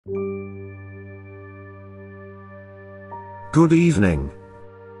Good evening.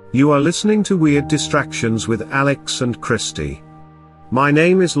 You are listening to Weird Distractions with Alex and Christy. My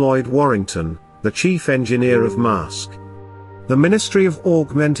name is Lloyd Warrington, the Chief Engineer of MASK. The Ministry of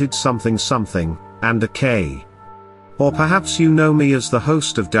Augmented Something Something, and a K. Or perhaps you know me as the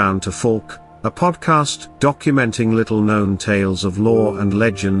host of Down to Folk, a podcast documenting little-known tales of lore and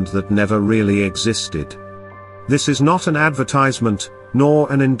legend that never really existed. This is not an advertisement, nor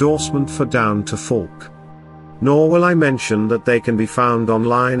an endorsement for Down to Folk. Nor will I mention that they can be found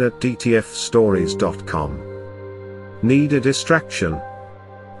online at dtfstories.com. Need a distraction?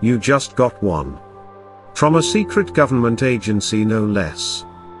 You just got one. From a secret government agency no less.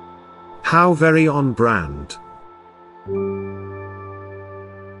 How very on brand.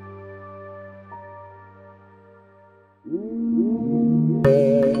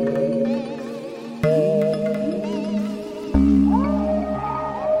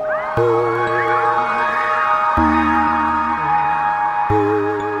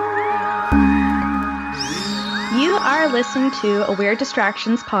 Listen to a Weird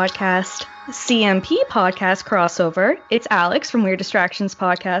Distractions podcast, CMP podcast crossover. It's Alex from Weird Distractions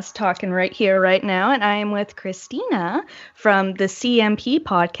podcast talking right here, right now, and I am with Christina from the CMP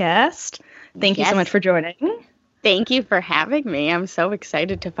podcast. Thank you so much for joining. Thank you for having me. I'm so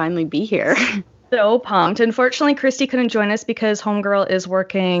excited to finally be here. So pumped. Unfortunately, Christy couldn't join us because Homegirl is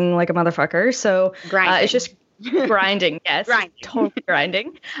working like a motherfucker, so it's just grinding, yes. Totally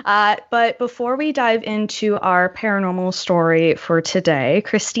grinding. But before we dive into our paranormal story for today,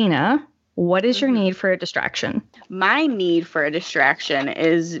 Christina, what is your need for a distraction? My need for a distraction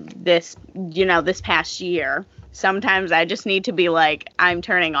is this past year. Sometimes I just need to be like, I'm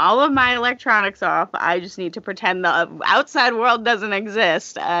turning all of my electronics off. I just need to pretend the outside world doesn't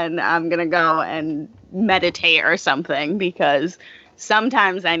exist, and I'm going to go and meditate or something because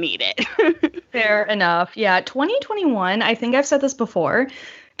sometimes I need it. Fair enough. Yeah, 2021, I think I've said this before,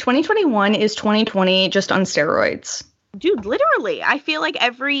 2021 is 2020 just on steroids. Dude, literally, I feel like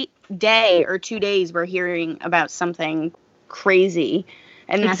every day or 2 days we're hearing about something crazy.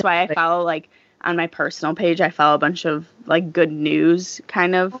 And that's why I follow, like, on my personal page, I follow a bunch of, like, good news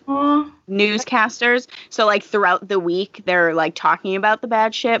kind of newscasters. So, like, throughout the week, they're, like, talking about the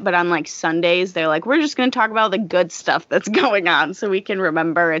bad shit. But on, like, Sundays, they're like, we're just going to talk about the good stuff that's going on. So we can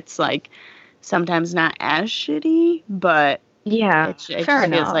remember it's, like, sometimes not as shitty. But yeah, it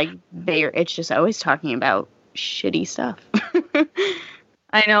feels like it's just always talking about shitty stuff.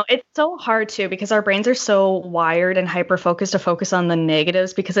 I know. It's so hard, too, because our brains are so wired and hyper-focused to focus on the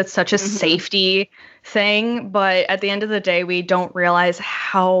negatives because it's such a safety thing. But at the end of the day, we don't realize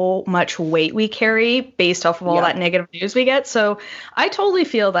how much weight we carry based off of all that negative news we get. So I totally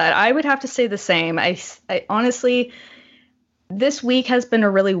feel that. I would have to say the same. I honestly, this week has been a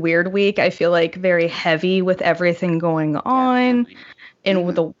really weird week. I feel like very heavy with everything going on and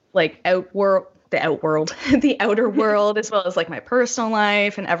with the, like, the outer world, as well as like my personal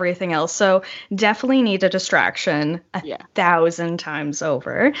life and everything else. So definitely need a distraction 1,000 times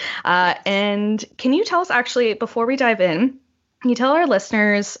over. And can you tell us, actually, before we dive in, can you tell our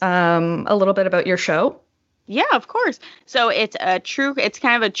listeners a little bit about your show? Yeah, of course. So it's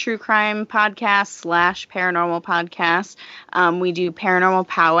kind of a true crime podcast / paranormal podcast. We do paranormal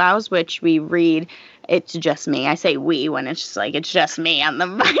powwows, which we read. It's just me. I say we when it's just me on the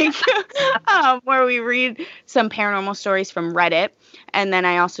mic, where we read some paranormal stories from Reddit. And then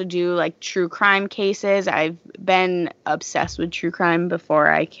I also do, like, true crime cases. I've been obsessed with true crime before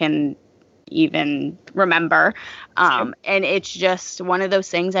I can even remember. And it's just one of those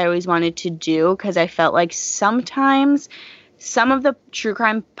things I always wanted to do because I felt like sometimes some of the true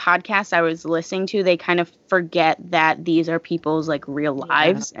crime podcasts I was listening to, they kind of forget that these are people's, like, real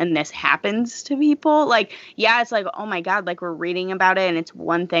lives and this happens to people. Like, yeah, it's like, oh my God, like, we're reading about it and it's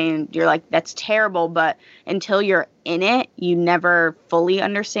one thing and you're like, that's terrible. But until you're in it, you never fully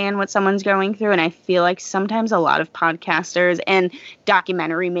understand what someone's going through. And I feel like sometimes a lot of podcasters and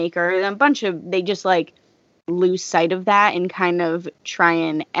documentary makers, they just, like, lose sight of that and kind of try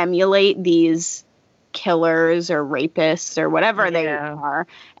and emulate these killers or rapists or whatever they are.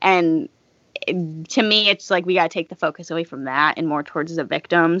 And to me, it's like we got to take the focus away from that and more towards the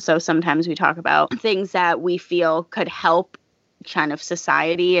victim. So sometimes we talk about things that we feel could help kind of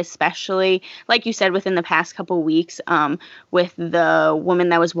society, especially, like you said, within the past couple weeks, with the woman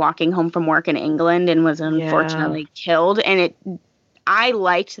that was walking home from work in England and was unfortunately killed. And I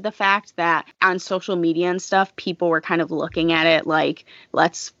liked the fact that on social media and stuff, people were kind of looking at it like,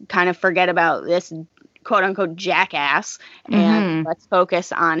 let's kind of forget about this quote unquote jackass and let's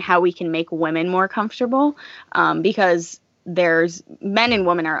focus on how we can make women more comfortable. Because there's men and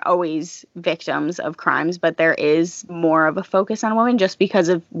women are always victims of crimes, but there is more of a focus on women just because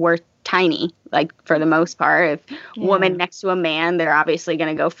of we're tiny, like for the most part. If woman next to a man, they're obviously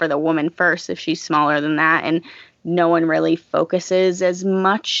going to go for the woman first if she's smaller than that. And no one really focuses as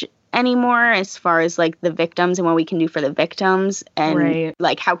much anymore as far as like the victims and what we can do for the victims and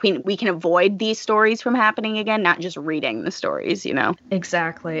like how we can avoid these stories from happening again, not just reading the stories, you know.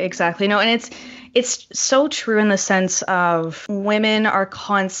 Exactly. No, and it's so true in the sense of women are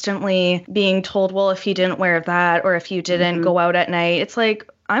constantly being told, well, if you didn't wear that or if you didn't go out at night, it's like,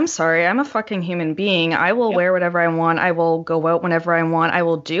 I'm sorry, I'm a fucking human being. I will wear whatever I want. I will go out whenever I want. I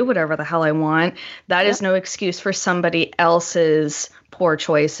will do whatever the hell I want. That is no excuse for somebody else's poor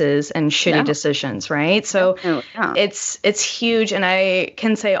choices and shitty decisions, right? So it's huge. And I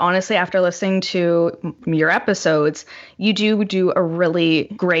can say honestly, after listening to your episodes, you do a really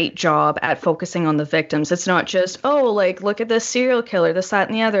great job at focusing on the victims. It's not just, oh, like, look at this serial killer, this, that,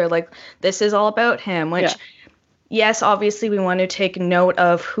 and the other. Like, this is all about him, which... Yes, obviously we want to take note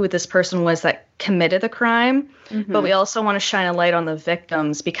of who this person was that committed the crime, but we also want to shine a light on the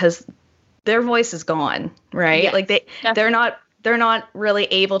victims because their voice is gone, right? Yes, like they're not really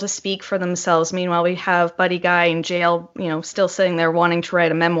able to speak for themselves. Meanwhile, we have Buddy Guy in jail, you know, still sitting there wanting to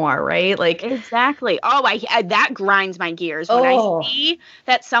write a memoir, right? Like exactly. Oh, that grinds my gears when I see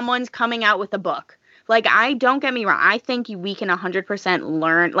that someone's coming out with a book. Like, don't get me wrong. I think we can 100%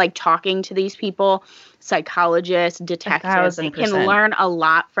 learn, like, talking to these people, psychologists, detectives, they can learn a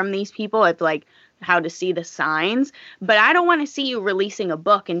lot from these people of, like, how to see the signs. But I don't want to see you releasing a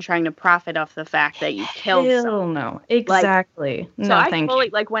book and trying to profit off the fact that you killed someone. No, exactly. Like, so I fully,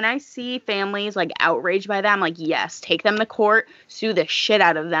 like, when I see families, like, outraged by that, I'm like, yes, take them to court, sue the shit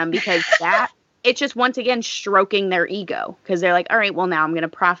out of them, because that... It's just, once again, stroking their ego because they're like, all right, well, now I'm going to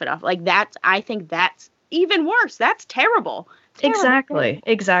profit off. Like, I think that's even worse. That's terrible.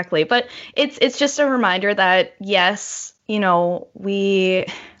 Exactly. But it's just a reminder that, yes, you know, we,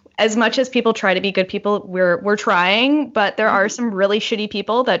 as much as people try to be good people, we're trying, but there are some really shitty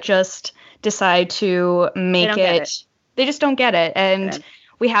people that just decide to make it. They just don't get it. And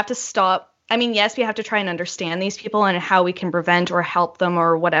we have to stop. I mean, yes, we have to try and understand these people and how we can prevent or help them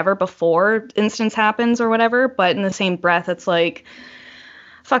or whatever before instance happens or whatever. But in the same breath, it's like,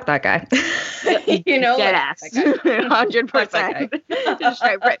 fuck that guy. You know, dead ass. 100%. Just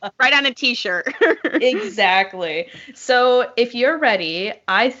right on a t-shirt. Exactly. So if you're ready,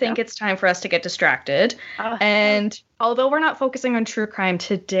 I think it's time for us to get distracted. And although we're not focusing on true crime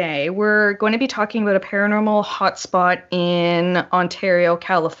today, we're going to be talking about a paranormal hotspot in Ontario,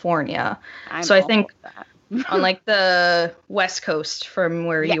 California. So I think on like the west coast from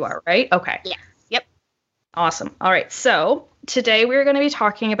where you are, right? Okay. Yes. Yep. Awesome. All right. So today we're going to be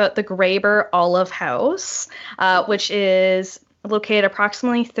talking about the Graber Olive House, which is located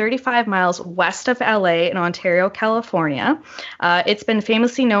approximately 35 miles west of LA in Ontario, California. It's been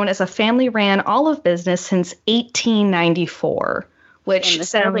famously known as a family-ran olive business since 1894, which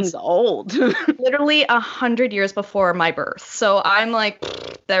sounds old. Literally 100 years before my birth. So I'm like,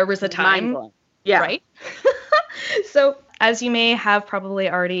 there was a time. Yeah. Right? So as you may have probably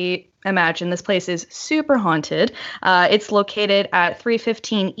already imagined, this place is super haunted. It's located at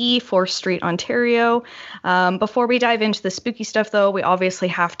 315 E 4th Street, Ontario. Before we dive into the spooky stuff, though, we obviously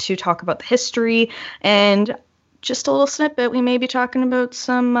have to talk about the history. And just a little snippet, we may be talking about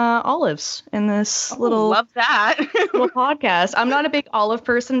some olives in this little podcast. I'm not a big olive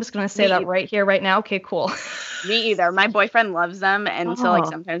person. I'm just going to say that right here, right now. Okay, cool. Me either. My boyfriend loves them. And so like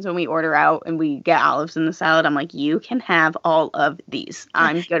sometimes when we order out and we get olives in the salad, I'm like, you can have all of these.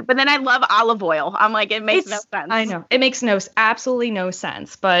 I'm good. But then I love olive oil. I'm like, it makes no sense. I know. It makes absolutely no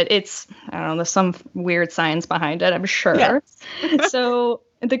sense. But it's, I don't know, there's some weird science behind it, I'm sure. Yes. So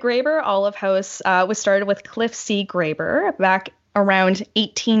the Graber Olive House was started with Cliff C. Graber back around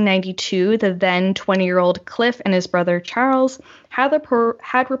 1892. The then 20-year-old Cliff and his brother Charles had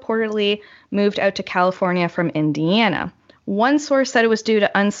reportedly moved out to California from Indiana. One source said it was due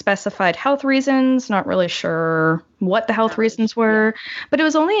to unspecified health reasons. Not really sure what the health reasons were, but it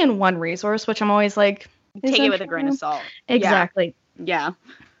was only in one resource, which I'm always like, take it with a grain of salt. Exactly. Yeah.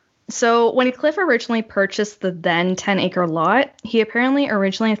 So when Cliff originally purchased the then 10-acre lot, he apparently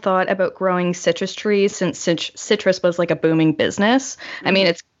originally thought about growing citrus trees since citrus was like a booming business. Mm-hmm. I mean,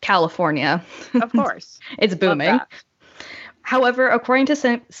 it's California. Of course. It's booming. However, according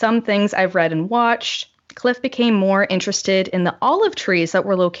to some things I've read and watched, Cliff became more interested in the olive trees that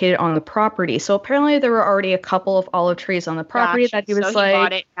were located on the property. So apparently there were already a couple of olive trees on the property that he was he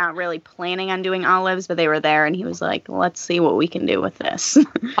bought it not really planning on doing olives, but they were there, and he was like, let's see what we can do with this.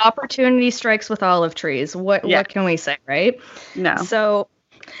 Opportunity strikes with olive trees. What can we say, right? No. So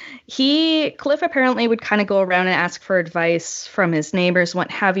Cliff apparently would kind of go around and ask for advice from his neighbors,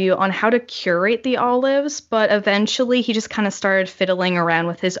 what have you, on how to curate the olives, but eventually he just kind of started fiddling around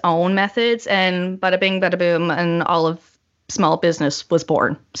with his own methods, and bada bing, bada boom, an olive small business was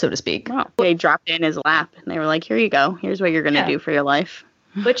born, so to speak. Wow. They dropped it in his lap, and they were like, here you go. Here's what you're going to do for your life.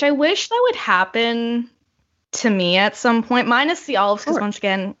 Which I wish that would happen to me at some point, minus the olives, because once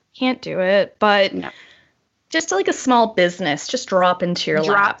again, can't do it, but... No. Just like a small business, just drop into your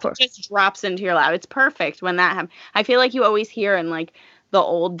lap. Just drops into your lap. It's perfect when that happens. I feel like you always hear in like the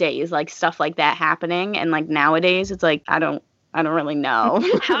old days, like stuff like that happening, and like nowadays, it's like I don't really know.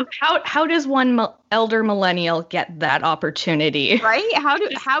 How does one elder millennial get that opportunity? Right?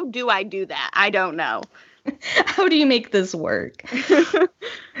 How do I do that? I don't know. How do you make this work?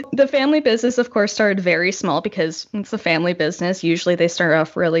 The family business, of course, started very small because it's a family business. Usually they start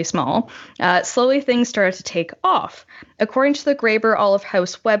off really small. Slowly, things started to take off. According to the Graber Olive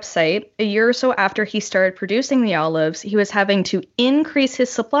House website, a year or so after he started producing the olives, he was having to increase his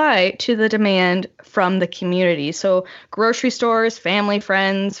supply to the demand from the community. So grocery stores, family,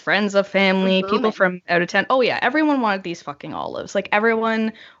 friends of family, people from out of town. Oh, yeah, everyone wanted these fucking olives. Like,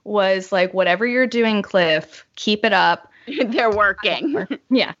 everyone was like, whatever you're doing, Cliff, keep it up. They're working.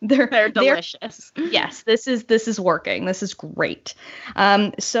 Yeah, they're delicious. Yes, this is working. This is great.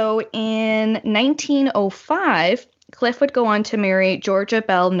 So in 1905, Cliff would go on to marry Georgia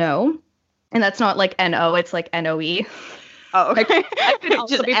Bell No, and that's not like N-O, it's like N-O-E. Oh, okay. I could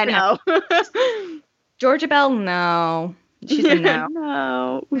also just N-O. Georgia Bell No. She's a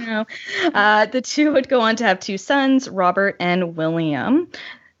no. No. The two would go on to have two sons, Robert and William.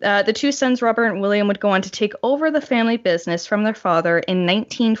 The two sons, Robert and William, would go on to take over the family business from their father in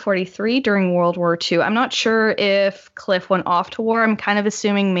 1943 during World War II. I'm not sure if Cliff went off to war. I'm kind of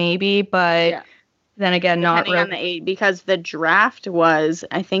assuming maybe, but then again, not really. On the age, because the draft was,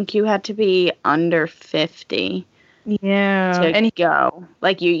 I think you had to be under 50. Yeah. To go.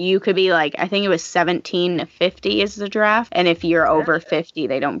 Like you could be like, I think it was 17 to 50 is the draft. And if you're over 50,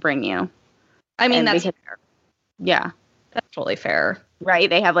 they don't bring you. I mean, that's fair. Yeah. That's totally fair. Right?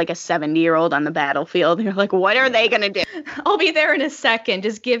 They have like a 70-year-old on the battlefield. And you're like, what are they going to do? I'll be there in a second.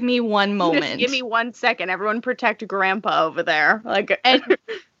 Just give me one moment. Just give me 1 second. Everyone protect Grandpa over there. Like, and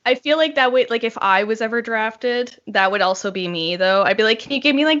I feel like that would, like, if I was ever drafted, that would also be me, though. I'd be like, can you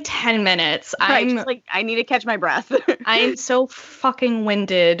give me like 10 minutes? Right, just like, I need to catch my breath. I'm so fucking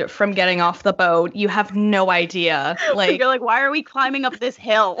winded from getting off the boat. You have no idea. Like, you're like, why are we climbing up this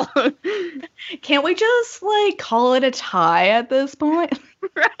hill? Can't we just like call it a tie at this point?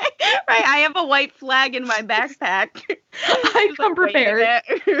 Right. I have a white flag in my backpack. I've come prepared.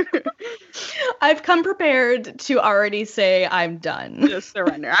 I've come prepared to already say I'm done. Just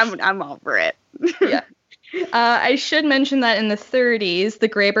surrender. I'm over it. Yeah. I should mention that in the 30s, the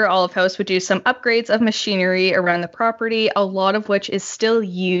Graber Olive House would do some upgrades of machinery around the property, a lot of which is still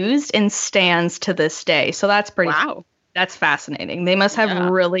used and stands to this day. So that's pretty. Wow. That's fascinating. They must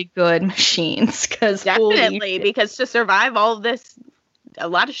have really good machines, because definitely, because to survive all of this, a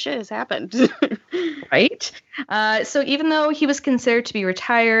lot of shit has happened. Right? So even though he was considered to be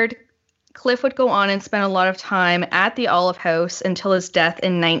retired, Cliff would go on and spend a lot of time at the Olive House until his death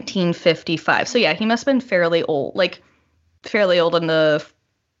in 1955. So yeah, he must have been fairly old in the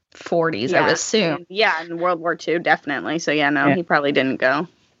 40s, I would assume. Yeah, in World War II, definitely. So he probably didn't go.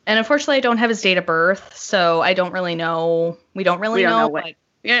 And unfortunately, I don't have his date of birth, so I don't really know. We don't know. We don't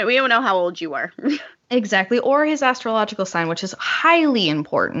know how old you are. Exactly. Or his astrological sign, which is highly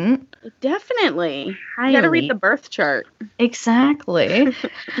important. Definitely. You got to read the birth chart. Exactly.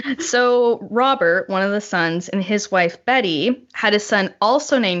 So Robert, one of the sons, and his wife Betty had a son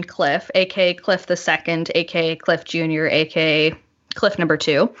also named Cliff, a.k.a. Cliff II, a.k.a. Cliff Jr., a.k.a. Cliff number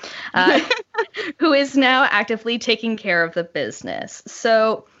 2, who is now actively taking care of the business.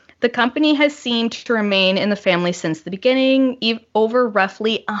 So the company has seemed to remain in the family since the beginning, over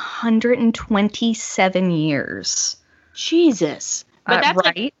roughly 127 years. Jesus. But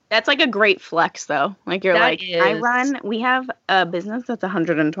that's like a great flex, though. Like, you're like, we have a business that's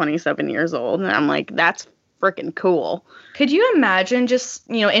 127 years old. And I'm like, that's freaking cool. Could you imagine just,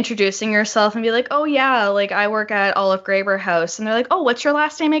 introducing yourself and be like, oh, yeah, like, I work at Olive Graber House. And they're like, oh, what's your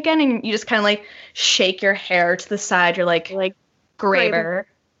last name again? And you just kind of, like, shake your hair to the side. You're like Graber.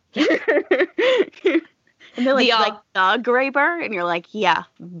 And they're like the Graber, and you're like, the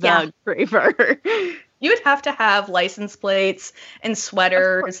Graber. You would have to have license plates and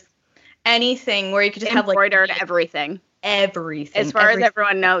sweaters, anything where you could just have like embroidered everything. Everything. As far as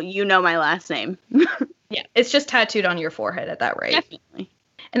everyone you know my last name. Yeah, it's just tattooed on your forehead at that rate. Definitely.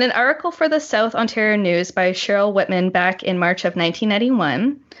 In an article for the South Ontario News by Cheryl Whitman back in March of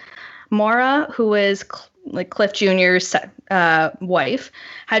 1991, Maura, who was Cliff Jr.'s wife,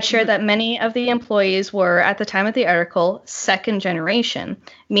 had shared that many of the employees were, at the time of the article, second generation,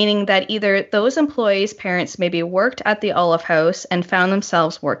 meaning that either those employees' parents maybe worked at the Olive House and found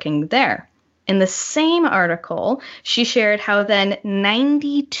themselves working there. In the same article, she shared how then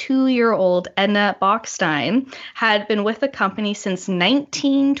 92-year-old Edna Bockstein had been with the company since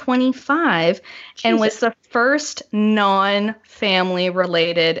 1925 and was the first non-family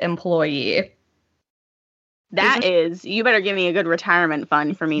related employee. That is, you better give me a good retirement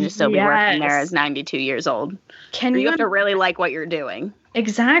fund for me to still be working there as 92 years old. You have to really like what you're doing.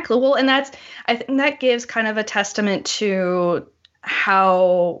 Exactly. Well, and I think that gives kind of a testament to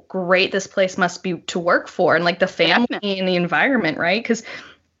how great this place must be to work for, and like the family and the environment, right? Because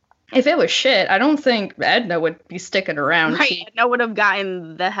if it was shit, I don't think Edna would be sticking around. Right, Edna would have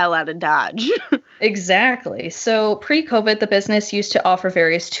gotten the hell out of Dodge. Exactly. So pre-COVID, the business used to offer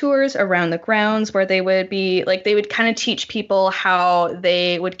various tours around the grounds where they would kind of teach people how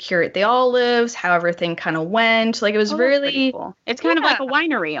they would curate the olives, how everything kind of went. Like, it was really cool. It's kind of like a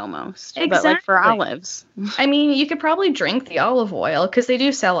winery almost, exactly. But like for olives. I mean, you could probably drink the olive oil because they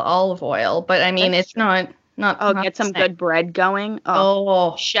do sell olive oil, but I mean, it's not. Get some good bread going.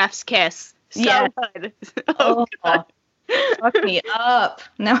 Oh, chef's kiss. So good. God. Fuck me up.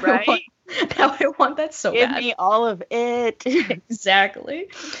 Now, right? I want that so Give bad. Give me all of it. Exactly.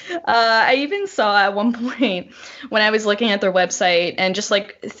 I even saw at one point when I was looking at their website and just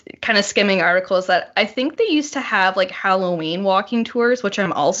like kind of skimming articles that I think they used to have like Halloween walking tours, which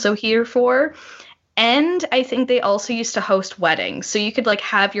I'm also here for. And I think they also used to host weddings. So you could like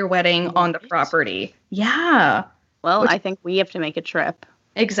have your wedding on the property. Yeah. Well, I think we have to make a trip.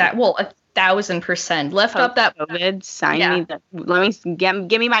 Exactly. Well, 1,000%. Lift up that COVID. Sign me. Let me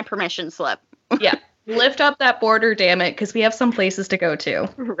give me my permission slip. Yeah. Lift up that border, damn it, because we have some places to go to.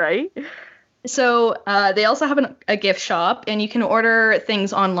 Right. So they also have a gift shop, and you can order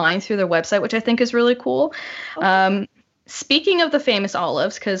things online through their website, which I think is really cool. Okay. Speaking of the famous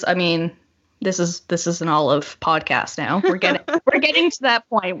olives, because I mean, this is an olive podcast now. We're getting to that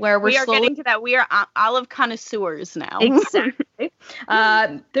point where we are olive connoisseurs now. Exactly.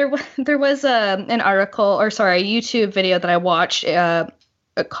 There was a YouTube video that I watched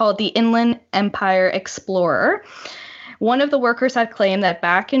called The Inland Empire Explorer. One of the workers had claimed that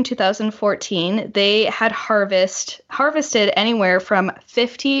back in 2014 they had harvested anywhere from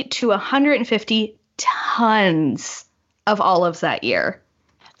 50 to 150 tons of olives that year.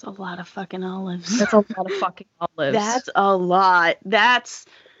 That's a lot of fucking olives. That's a lot of fucking olives. That's a lot.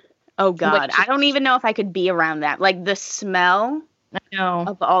 Oh God. I don't even know if I could be around that. Like the smell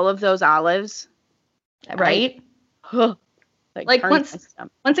of all of those olives. Right? Once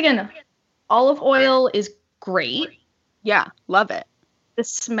again, olive oil is great. Yeah, love it. The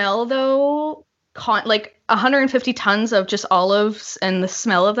smell though, like 150 tons of just olives and the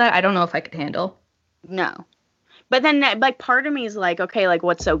smell of that, I don't know if I could handle. No. But then, like, part of me is like, okay, like,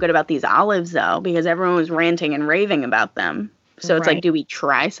 what's so good about these olives, though? Because everyone was ranting and raving about them. So it's like, do we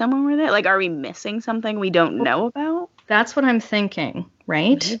try someone with it? Like, are we missing something we don't know about? That's what I'm thinking,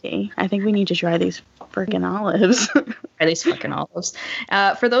 right? Maybe. I think we need to try these freaking olives. Try these fucking olives.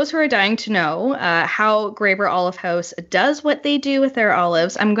 For those who are dying to know how Graber Olive House does what they do with their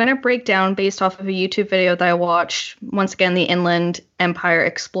olives, I'm going to break down based off of a YouTube video that I watched, once again, the Inland Empire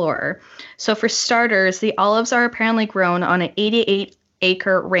Explorer. So for starters, the olives are apparently grown on an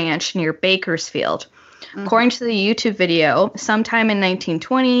 88-acre ranch near Bakersfield. Mm-hmm. According to the YouTube video, sometime in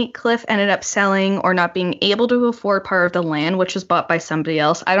 1920, Cliff ended up selling or not being able to afford part of the land, which was bought by somebody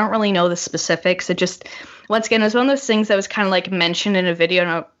else. I don't really know the specifics. It just, once again, it was one of those things that was kind of like mentioned in a video,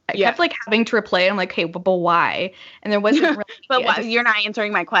 and I kept like having to replay. I'm like, hey, but why? And there wasn't really. But why? You're not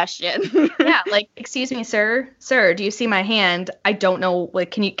answering my question. Yeah, like, excuse me, sir, do you see my hand? I don't know.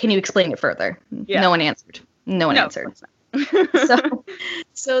 Like, can you explain it further? Yeah. No one answered. No one answered.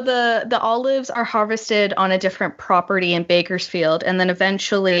 So the olives are harvested on a different property in Bakersfield, and then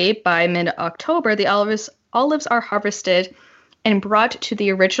eventually by mid-October the olives are harvested and brought to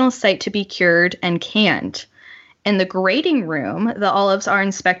the original site to be cured and canned. In the grading room, the olives are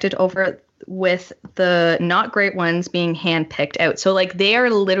inspected over with the not great ones being hand-picked out. So like they are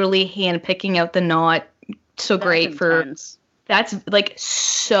literally hand-picking out the not so great for. That's like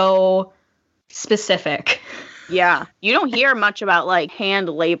so specific. Yeah. You don't hear much about like hand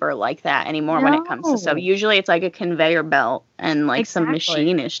labor like that anymore when it comes to stuff. No. Usually it's like a conveyor belt and like some Exactly.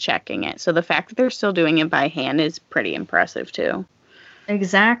 machine is checking it. So the fact that they're still doing it by hand is pretty impressive too.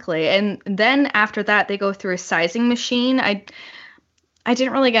 Exactly. And then after that, they go through a sizing machine. I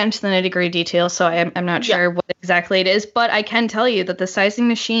didn't really get into the nitty-gritty details, so I'm not Yeah. sure what exactly it is, but I can tell you that the sizing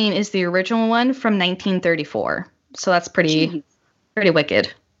machine is the original one from 1934. So that's Jeez. pretty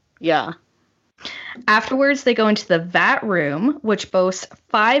wicked. Yeah. Afterwards, they go into the vat room, which boasts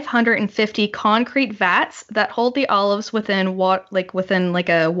 550 concrete vats that hold the olives within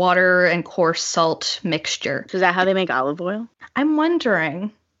a water and coarse salt mixture. So is that how they make olive oil? I'm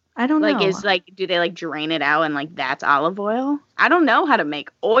wondering. I don't Like, know. do they like drain it out and like that's olive oil? I don't know how to make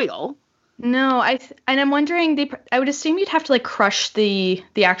oil. No, and I'm wondering. I would assume you'd have to like crush the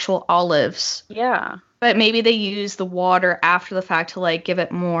actual olives, Yeah. but maybe they use the water after the fact to like give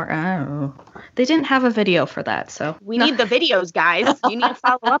it more. Oh, they didn't have a video for that, so We need the videos, guys. You need to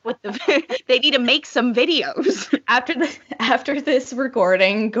follow up with they need to make some videos. after this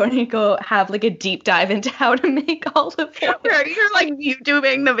recording, going to go have like a deep dive into how to make olive oil. You're like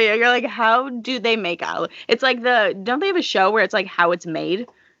YouTubing the video. You're like, how do they make olive? It's like don't they have a show where it's like how it's made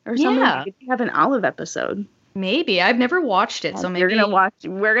or something? Yeah. Maybe they have an olive episode. Maybe I've never watched it, so maybe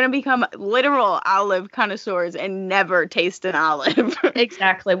We're gonna become literal olive connoisseurs and never taste an olive.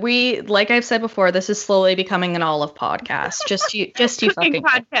 Exactly. Like I've said before, this is slowly becoming an olive podcast. Just you Cooking fucking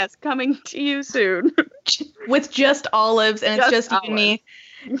podcast coming to you soon. with just olives, and it's just you and me.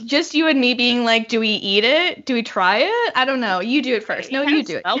 Just you and me being like, do we eat it? Do we try it? I don't know. You do it first. No, you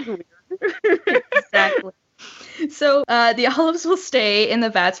do it. Smells weird. Exactly. So the olives will stay in the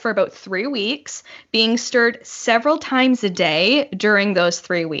vats for about 3 weeks, being stirred several times a day during those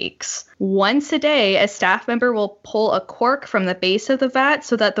 3 weeks. Once a day, a staff member will pull a cork from the base of the vat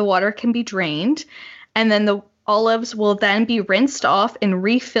so that the water can be drained, and then the olives will then be rinsed off and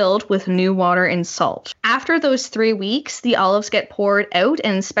refilled with new water and salt. After those 3 weeks, the olives get poured out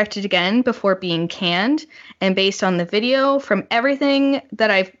and inspected again before being canned. And based on the video, from everything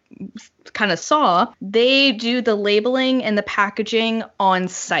that I've kind of saw, they do the labeling and the packaging on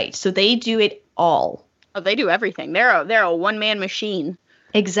site. So they do it all. Oh, they do everything. They're a one-man machine.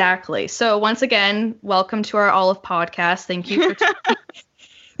 Exactly. So once again, welcome to our Olive podcast. Thank you for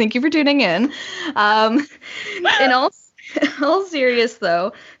thank you for tuning in. In all seriousness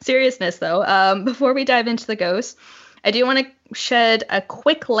though, before we dive into the ghosts, I do want to shed a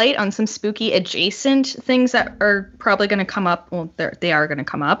quick light on some spooky adjacent things that are probably going to come up. Well, they are going to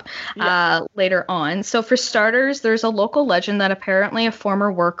come up later on. So for starters, there's a local legend that apparently a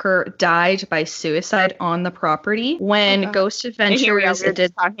former worker died by suicide on the property when Ghost Adventures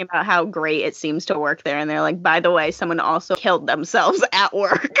did talking about how great it seems to work there, and they're like, by the way, someone also killed themselves at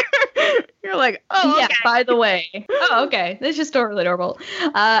work. You're like, oh, yeah, okay. by the way. Oh, okay. That's just totally adorable.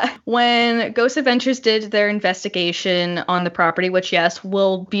 When Ghost Adventures did their investigation on the property, which, yes,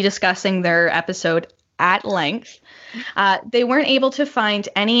 we'll be discussing their episode at length, they weren't able to find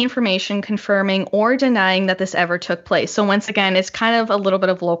any information confirming or denying that this ever took place. So once again, it's kind of a little bit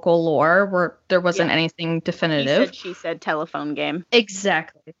of local lore where there wasn't anything definitive. She said telephone game.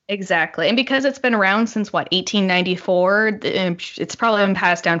 Exactly. And because it's been around since, 1894, it's probably been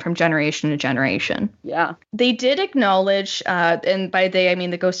passed down from generation to generation. Yeah. They did acknowledge, and by they I mean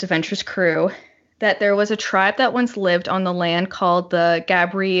the Ghost Adventures crew, that there was a tribe that once lived on the land called the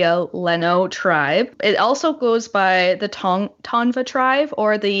Gabrielino tribe. It also goes by the Tonva tribe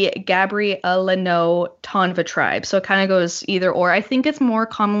or the Gabrielino Tonva tribe. So it kind of goes either or. I think it's more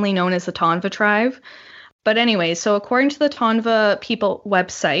commonly known as the Tonva tribe. But anyway, so according to the Tonva people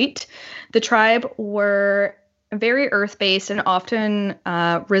website, the tribe were very earth-based and often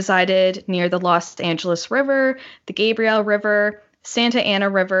resided near the Los Angeles River, the Gabriel River, Santa Ana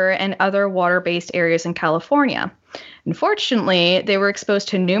River, and other water-based areas in California. Unfortunately, they were exposed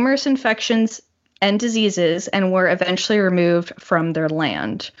to numerous infections and diseases and were eventually removed from their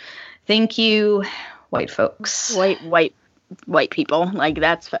land. Thank you, white folks. White people. Like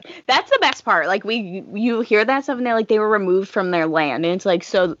that's the best part. Like you hear that stuff and they're like they were removed from their land, and it's like,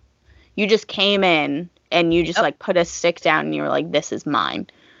 so you just came in and you just like put a stick down and you were like, this is mine.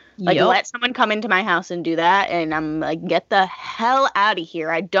 Like, let someone come into my house and do that, and I'm like, get the hell out of here.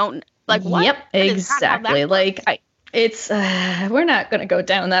 I don't, like, what? Yep, exactly. Like, it's, we're not going to go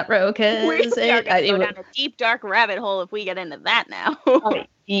down that road, because we're going to go down a deep, dark rabbit hole if we get into that now.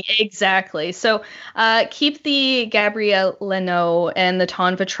 Exactly. So keep the Gabrielino and the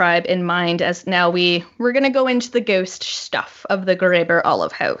Tonva tribe in mind, as now we're going to go into the ghost stuff of the Graeber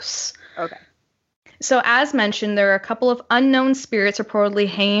Olive House. Okay. So, as mentioned, there are a couple of unknown spirits reportedly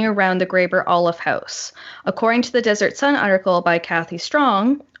hanging around the Graber Olive House. According to the Desert Sun article by Kathy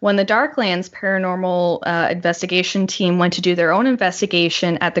Strong, when the Darklands paranormal investigation team went to do their own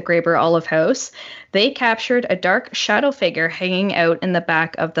investigation at the Graber Olive House, they captured a dark shadow figure hanging out in the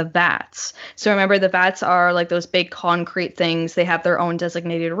back of the vats. So remember, the vats are like those big concrete things. They have their own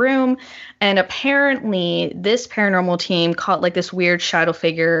designated room. And apparently, this paranormal team caught like this weird shadow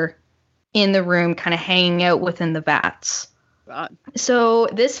figure in the room kind of hanging out within the vats. God. So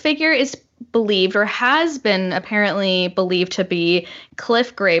this figure is believed, or has been apparently believed to be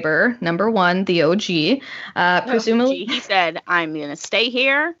Cliff Graber, number one, the OG. Presumably, he said, "I'm gonna stay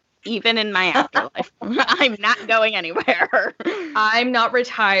here even in my afterlife. I'm not going anywhere. I'm not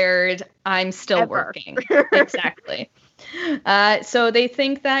retired. I'm still Ever." working." Exactly. So they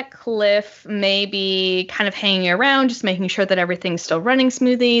think that Cliff may be kind of hanging around, just making sure that everything's still running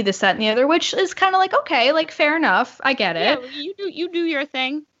smoothly, this, that, and the other, which is kind of like, okay, like, fair enough. I get it. Yeah, you do your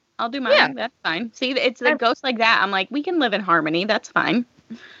thing. I'll do mine. Yeah. That's fine. See, it's the ghosts like that. I'm like, we can live in harmony. That's fine.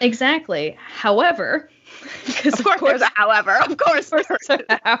 Exactly. However, because Of course there's a however. Of course there's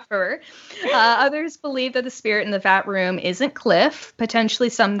a however, others believe that the spirit in the vat room isn't Cliff, potentially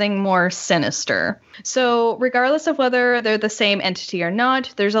something more sinister. So regardless of whether they're the same entity or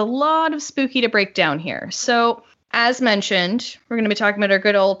not, there's a lot of spooky to break down here. So as mentioned, we're going to be talking about our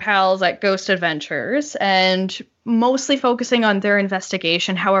good old pals at Ghost Adventures and mostly focusing on their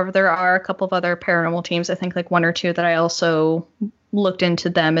investigation. However, there are a couple of other paranormal teams, I think like one or two, that I also looked into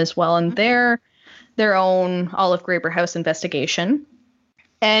them as well, and their own Olive Graber House investigation.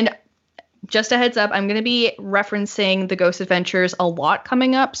 And just a heads up, I'm going to be referencing the Ghost Adventures a lot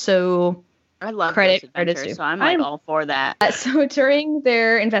coming up, so I love credit Ghost Adventures, due. so I'm like all for that. So during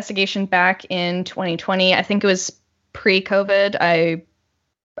their investigation back in 2020, I think it was pre-COVID,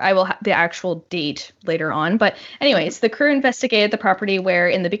 I will have the actual date later on. But anyways, the crew investigated the property where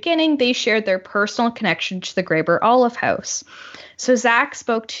in the beginning they shared their personal connection to the Graber Olive House. So Zach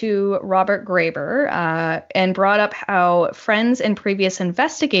spoke to Robert Graber and brought up how friends and previous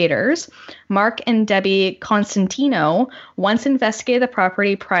investigators, Mark and Debbie Constantino, once investigated the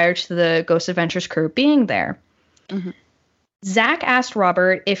property prior to the Ghost Adventures crew being there. Mm-hmm. Zach asked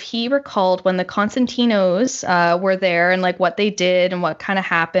Robert if he recalled when the Constantinos were there and like what they did and what kind of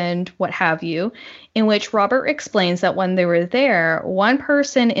happened, what have you, in which Robert explains that when they were there, one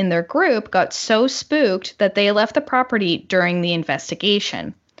person in their group got so spooked that they left the property during the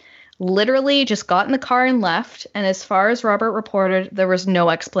investigation. Literally just got in the car and left. And as far as Robert reported, there was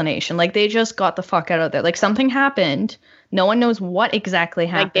no explanation. Like they just got the fuck out of there. Like something happened. No one knows what exactly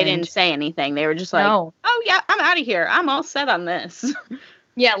happened. Like they didn't say anything. They were just like, no. Oh yeah, I'm out of here. I'm all set on this.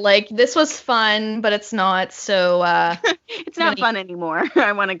 Yeah, like this was fun, but it's not. So it's not fun anymore.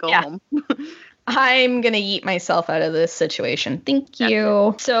 I want to go home. I'm going to yeet myself out of this situation. Thank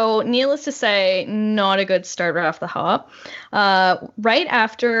you. So needless to say, not a good start right off the hop. Right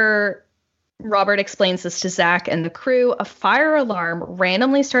after Robert explains this to Zach and the crew, a fire alarm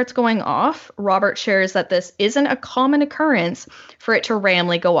randomly starts going off. Robert shares that this isn't a common occurrence for it to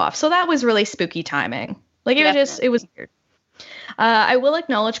randomly go off. So that was really spooky timing. Like it was weird. I will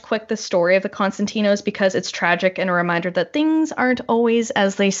acknowledge quick the story of the Constantinos because it's tragic and a reminder that things aren't always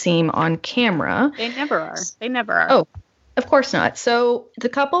as they seem on camera. They never are. They never are. Oh, of course not. So the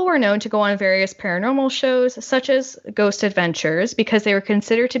couple were known to go on various paranormal shows, such as Ghost Adventures, because they were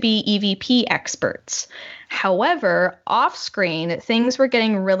considered to be EVP experts. However, off-screen, things were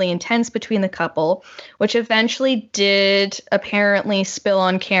getting really intense between the couple, which eventually did apparently spill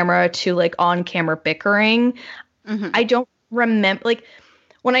on camera to like on-camera bickering. Mm-hmm. I don't remember, like,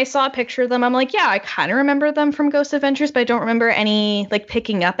 when I saw a picture of them, I'm like, yeah, I kind of remember them from Ghost Adventures, but I don't remember any, like,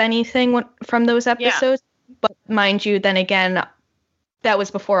 picking up anything from those episodes. Yeah. But mind you, then again, that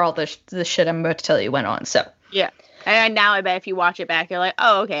was before all the shit I'm about to tell you went on, so. Yeah. And now I bet if you watch it back, you're like,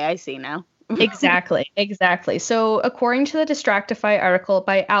 oh, okay, I see now. Exactly. So according to the Distractify article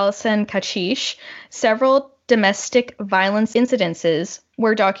by Alison Kachish, several domestic violence incidences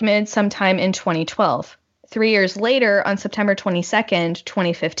were documented sometime in 2012. 3 years later, on September 22nd,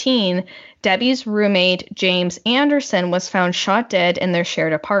 2015, Debbie's roommate, James Anderson, was found shot dead in their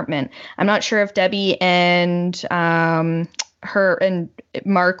shared apartment. I'm not sure if Debbie and her and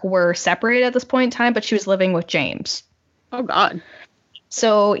Mark were separated at this point in time, but she was living with James. Oh, God.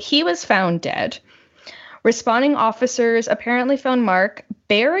 So he was found dead. Responding officers apparently found Mark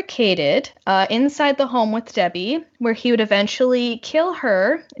barricaded inside the home with Debbie, where he would eventually kill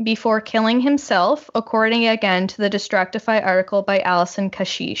her before killing himself, according again to the Distractify article by Alison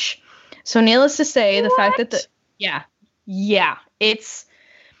Kashish. So needless to say, the fact that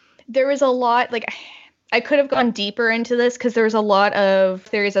there was a lot, like, I could have gone deeper into this because there was a lot of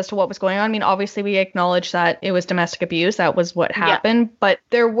theories as to what was going on. I mean, obviously, we acknowledge that it was domestic abuse. That was what happened. Yeah. But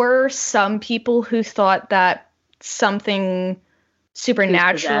there were some people who thought that something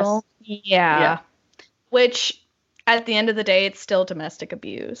supernatural. Yeah. Which, at the end of the day, it's still domestic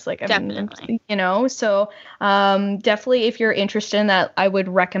abuse. Like, I mean, you know, so definitely if you're interested in that, I would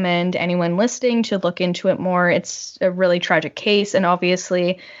recommend anyone listening to look into it more. It's a really tragic case. And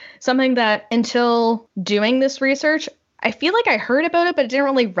obviously something that until doing this research, I feel like I heard about it, but it didn't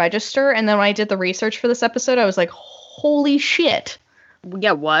really register. And then when I did the research for this episode, I was like, holy shit.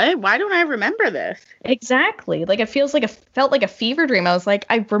 Yeah, what? Why don't I remember this? Exactly. Like, it felt like a fever dream. I was like,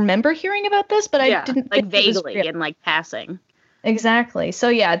 I remember hearing about this, but I didn't like vaguely and like passing. Exactly. So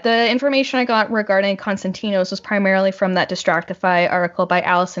yeah, the information I got regarding Konstantinos was primarily from that Distractify article by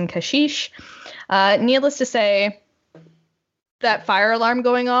Alison Kashish. Needless to say, that fire alarm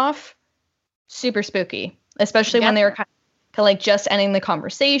going off, super spooky, especially when they were kind of like just ending the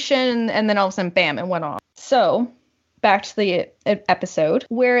conversation, and then all of a sudden, bam, it went off. So back to the episode.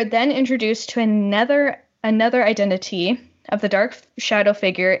 We're then introduced to another identity of the dark shadow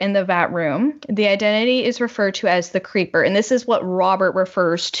figure in the vat room. The identity is referred to as the Creeper, and this is what Robert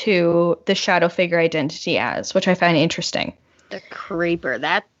refers to the shadow figure identity as, which I find interesting. The Creeper.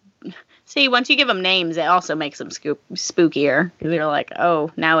 See, once you give them names, it also makes them spookier, because you're like,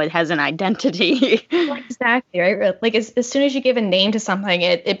 oh, now it has an identity. Exactly, right? Like, as soon as you give a name to something,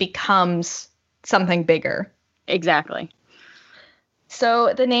 it becomes something bigger. Exactly.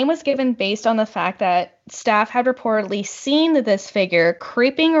 So the name was given based on the fact that staff had reportedly seen this figure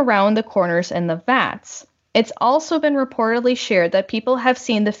creeping around the corners in the vats. It's also been reportedly shared that people have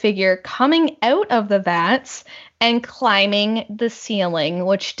seen the figure coming out of the vats and climbing the ceiling,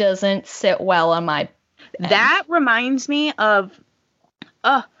 which doesn't sit well on my end. That reminds me of,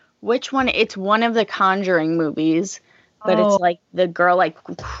 which one? It's one of the Conjuring movies, but it's like the girl like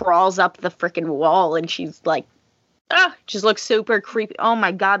crawls up the freaking wall and she's like, just looks super creepy. Oh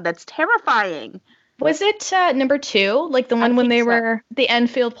my God, that's terrifying. Was it number 2? Like the one when they were the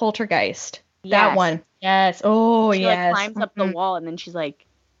Enfield Poltergeist? Yes. That one. Yes. Oh, she, yes. Like, climbs up the wall and then she's like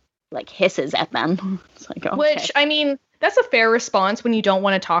hisses at them. It's like, okay. Which, I mean, that's a fair response when you don't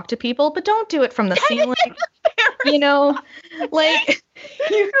want to talk to people, but don't do it from the ceiling. You know, like,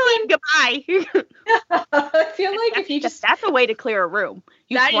 you're like, goodbye. I feel like if you just... That's a way to clear a room.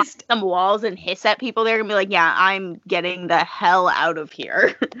 You climb some walls and hiss at people, they're going to be like, yeah, I'm getting the hell out of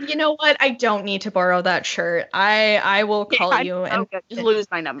here. You know what? I don't need to borrow that shirt. I will call you and... Just lose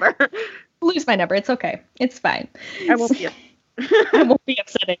my number. Lose my number. It's okay. It's fine. I won't be I won't be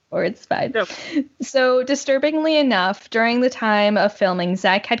upset anymore. It's fine. No. So, disturbingly enough, during the time of filming,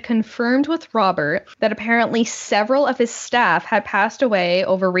 Zach had confirmed with Robert that apparently several of his staff had passed away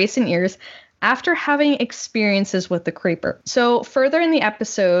over recent years after having experiences with the Creeper. So, further in the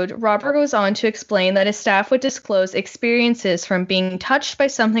episode, Robert goes on to explain that his staff would disclose experiences from being touched by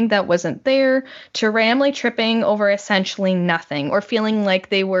something that wasn't there to randomly tripping over essentially nothing, or feeling like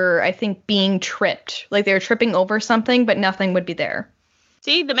they were, I think, being tripped. Like they were tripping over something, but nothing would be there.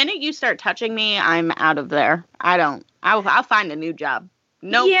 See, the minute you start touching me, I'm out of there. I'll find a new job.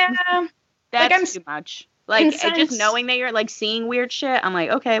 Nope. Yeah. That's like, too much. Like, just knowing that you're, like, seeing weird shit, I'm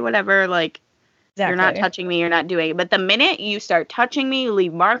like, okay, whatever, like... Exactly. You're not touching me. You're not doing it. But the minute you start touching me, you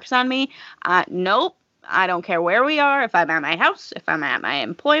leave marks on me. Nope. I don't care where we are. If I'm at my house, if I'm at my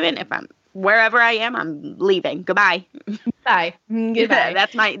employment, if I'm wherever I am, I'm leaving. Goodbye. Bye. Goodbye.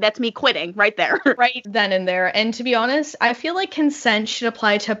 That's me quitting right there. Right then and there. And to be honest, I feel like consent should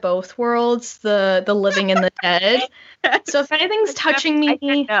apply to both worlds, the living and the dead. So if anything's touching me,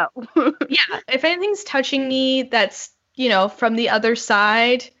 no. Yeah, if anything's touching me that's, you know, from the other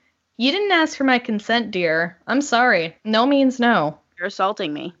side, you didn't ask for my consent, dear. I'm sorry. No means no. You're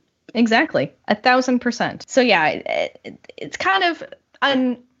assaulting me. Exactly. 1,000%. So yeah, it's kind of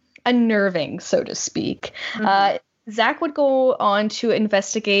unnerving, so to speak. Mm-hmm. Zach would go on to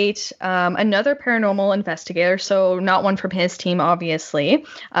investigate another paranormal investigator, so not one from his team, obviously,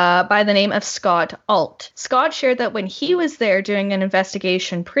 by the name of Scott Alt. Scott shared that when he was there doing an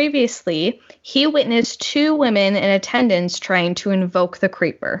investigation previously, he witnessed 2 women in attendance trying to invoke the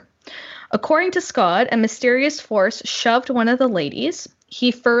Creeper. According to Scott, a mysterious force shoved one of the ladies.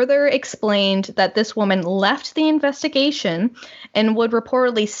 He further explained that this woman left the investigation and would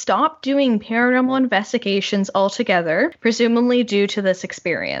reportedly stop doing paranormal investigations altogether, presumably due to this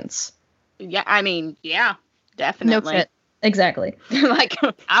experience. Yeah, I mean, yeah, definitely. No, exactly. Like,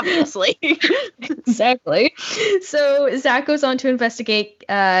 obviously. Exactly. So Zach goes on to investigate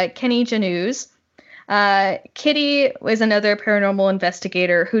Kenny Januz. Kitty was another paranormal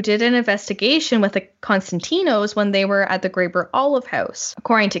investigator who did an investigation with the Constantinos when they were at the Graber Olive House.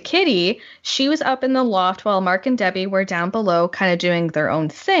 According to Kitty, she was up in the loft while Mark and Debbie were down below kind of doing their own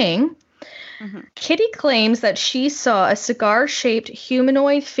thing. Kitty claims that she saw a cigar-shaped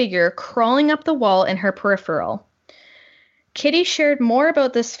humanoid figure crawling up the wall in her peripheral. Kitty shared more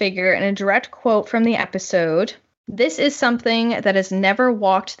about this figure in a direct quote from the episode. "This is something that has never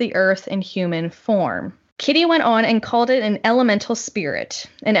walked the earth in human form." Kitty went on and called it an elemental spirit.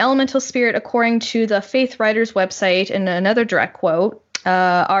 An elemental spirit, according to the Faith Writers website, in another direct quote,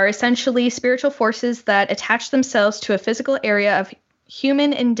 are essentially spiritual forces that attach themselves to a physical area of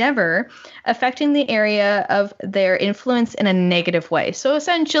human endeavor, affecting the area of their influence in a negative way. So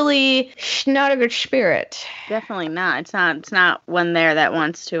essentially, not a good spirit. Definitely not. It's not one there that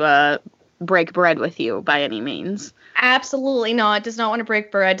wants to break bread with you by any means. Absolutely not. Does not want to break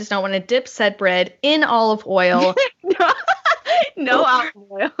bread. Does not want to dip said bread in olive oil. No olive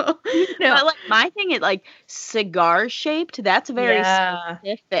oil. No. But like my thing is like cigar shaped. That's very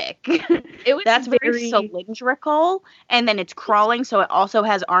specific. That's very cylindrical, and then it's crawling, so it also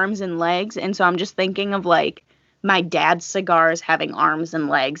has arms and legs. And so I'm just thinking of like my dad's cigars having arms and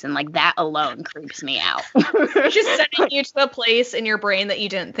legs, and like that alone creeps me out. Just sending you to a place in your brain that you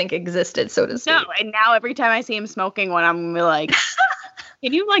didn't think existed, so to speak. No, and now every time I see him smoking one, I'm gonna be like,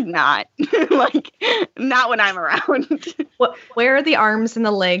 can you like not? Like, not when I'm around. Where are the arms and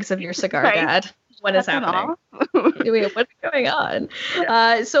the legs of your cigar, right? Dad? What is happening? What's going on?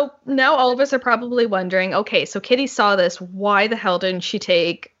 So now all of us are probably wondering, okay, so Kitty saw this. Why the hell didn't she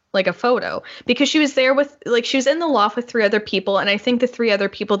take like a photo? Because she was there with, like, she was in the loft with 3 other people, and I think the 3 other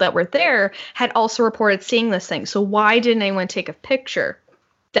people that were there had also reported seeing this thing. So why didn't anyone take a picture?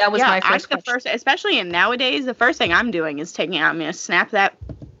 That was my first question. Especially in nowadays, the first thing I'm doing is I'm going to snap that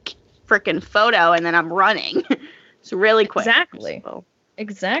freaking photo, and then I'm running. It's really quick.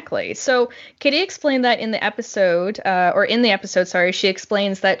 Exactly. So Kitty explained that in the episode, she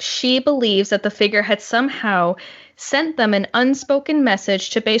explains that she believes that the figure had somehow sent them an unspoken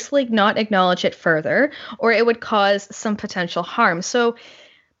message to basically not acknowledge it further, or it would cause some potential harm. So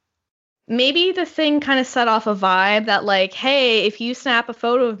maybe the thing kind of set off a vibe that like, hey, if you snap a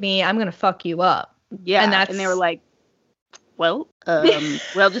photo of me, I'm going to fuck you up. Yeah. And they were like, well,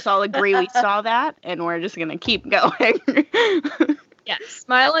 we'll just all agree we saw that, and we're just going to keep going. Yes.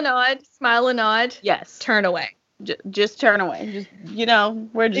 Smile and nod. Yes. Turn away. Just turn away.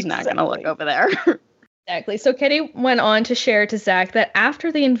 We're just not going to look over there. Exactly. So Kitty went on to share to Zach that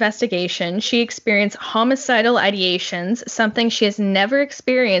after the investigation, she experienced homicidal ideations, something she has never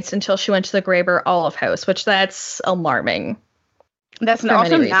experienced until she went to the Graber Olive House, which that's alarming. That's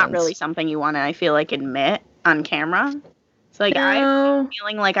also not really something you want to, I feel like, admit on camera. It's like, I'm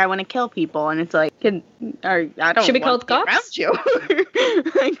feeling like I want to kill people, and it's like, I don't should be called cops around you.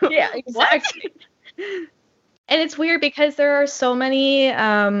 Yeah, exactly. And it's weird because there are so many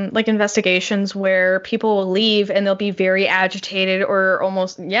investigations where people will leave and they'll be very agitated or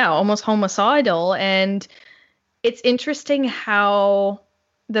almost homicidal. And it's interesting how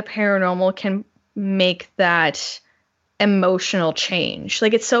the paranormal can make that emotional change.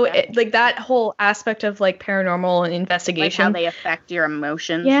 Like, it's so that whole aspect of like paranormal investigation, like how they affect your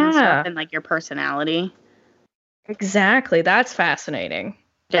emotions and stuff, and like your personality. Exactly. That's fascinating.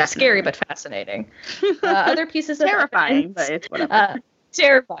 Yeah, scary but fascinating. Other pieces of terrifying, but it's whatever.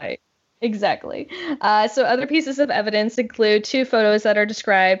 Terrifying, exactly. So other pieces of evidence include 2 photos that are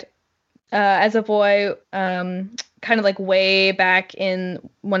described as a boy, kind of like way back in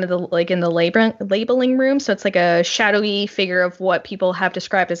one of the in the labeling room. So it's like a shadowy figure of what people have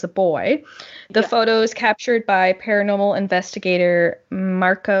described as a boy. The photos captured by paranormal investigator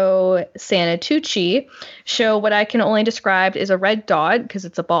Marco Santucci show what I can only describe as a red dot, because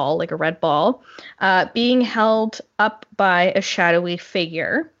it's a ball, like a red ball, being held up by a shadowy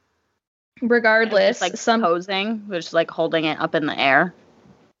figure. Regardless, posing, just like holding it up in the air.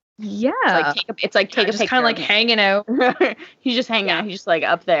 Yeah, it's like take a picture. Kind of like hanging out. He's just hanging out. He's just like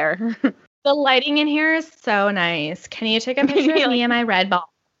up there. The lighting in here is so nice. Can you take a picture of me and my red ball?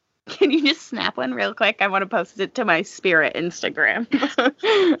 Can you just snap one real quick? I want to post it to my Spirit Instagram.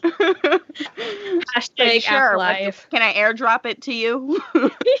 Hashtag sure. Life. Can I airdrop it to you?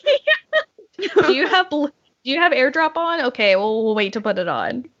 Do you have airdrop on? Okay, we'll wait to put it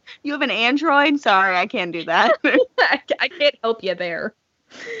on. You have an Android? Sorry, I can't do that. I can't help you there.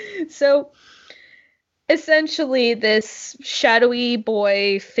 So essentially, this shadowy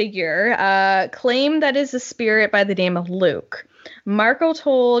boy figure claimed that is a spirit by the name of Luke. Marco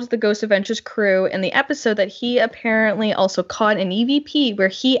told the Ghost Adventures crew in the episode that he apparently also caught an EVP where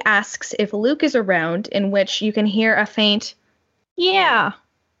he asks if Luke is around, in which you can hear a faint, yeah,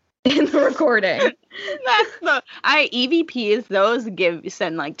 in the recording. EVPs, those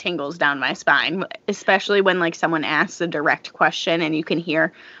send like tingles down my spine, especially when like someone asks a direct question and you can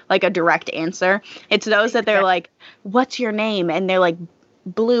hear like a direct answer. It's those that they're like, what's your name? And they're like,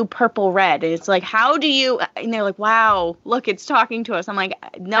 blue, purple, red. And it's like, how do you? And they're like, wow, look, it's talking to us. I'm like,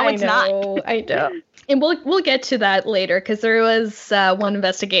 no, it's not. I know. And we'll get to that later, because there was one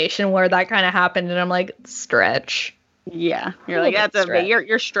investigation where that kind of happened, and I'm like, stretch. Yeah, you're like, that's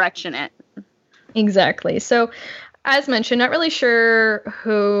you're stretching it. Exactly. So, as mentioned, not really sure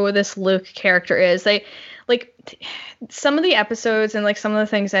who this Luke character is. They like some of the episodes and like some of the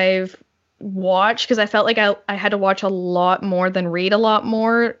things I've watched, because I felt like I had to watch a lot more than read a lot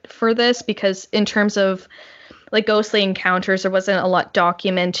more for this, because in terms of like ghostly encounters, there wasn't a lot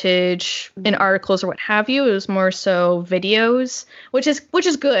documented in articles or what have you. It was more so videos, which is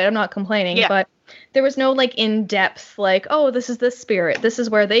good. I'm not complaining, but there was no like in-depth like, oh, this is this spirit, this is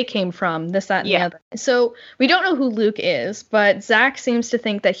where they came from, this, that, and the other. So we don't know who Luke is, but Zach seems to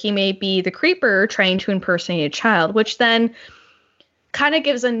think that he may be the creeper trying to impersonate a child, which then kind of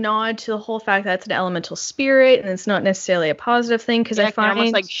gives a nod to the whole fact that it's an elemental spirit and it's not necessarily a positive thing, because I find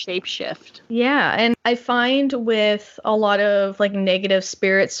almost like shapeshift. Yeah, and I find with a lot of like negative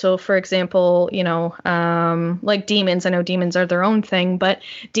spirits, so for example, you know, like demons, I know demons are their own thing, but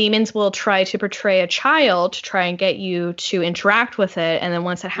demons will try to portray a child to try and get you to interact with it, and then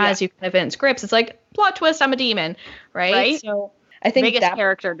once it has you kind of in its grips, it's like, plot twist, I'm a demon, right? So I think biggest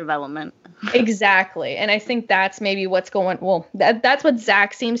character development. Exactly. And I think that's maybe what's going, well, that's what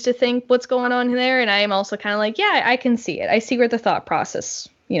Zach seems to think what's going on there. And I am also kind of like, yeah, I can see it. I see where the thought process,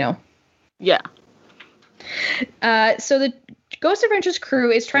 you know. Yeah. So the Ghost Adventures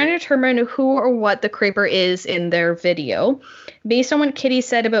crew is trying to determine who or what the creeper is in their video. Based on what Kitty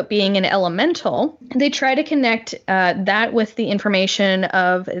said about being an elemental, they try to connect that with the information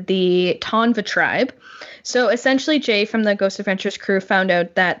of the Tonva tribe. So essentially, Jay from the Ghost Adventures crew found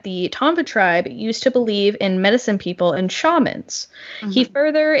out that the Tonva tribe used to believe in medicine people and shamans. Mm-hmm. He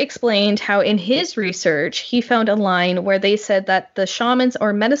further explained how in his research, he found a line where they said that the shamans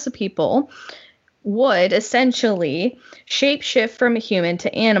or medicine people would essentially shapeshift from a human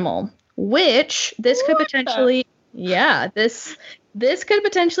to animal, which this could potentially, this could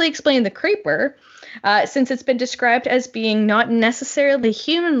potentially explain the creeper. Since it's been described as being not necessarily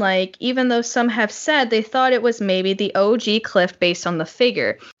human-like, even though some have said they thought it was maybe the OG Cliff based on the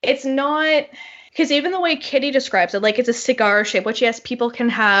figure. It's not, because even the way Kitty describes it, like it's a cigar shape, which yes, people can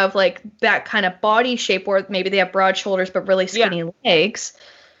have like that kind of body shape where maybe they have broad shoulders but really skinny legs.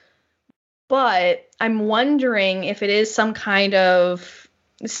 But I'm wondering if it is some kind of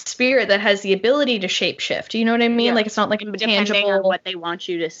spirit that has the ability to shapeshift. You know what I mean? Like it's not like a tangible. On what they want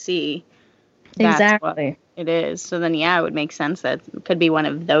you to see. Exactly. It is. So then, it would make sense that it could be one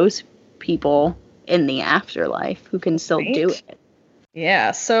of those people in the afterlife who can still do it.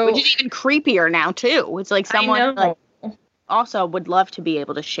 Yeah. So, which is even creepier now too. It's like someone like also would love to be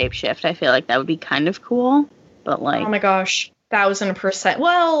able to shapeshift. I feel like that would be kind of cool. But like, oh my gosh, 1000%.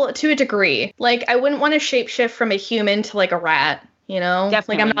 Well, to a degree. Like, I wouldn't want to shapeshift from a human to like a rat. You know,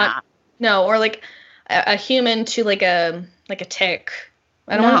 definitely like I'm not. No, or like a human to like a tick.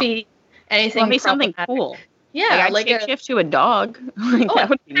 I don't want to be anything. Be something cool. Yeah, like I'd shapeshift to a dog. Like, that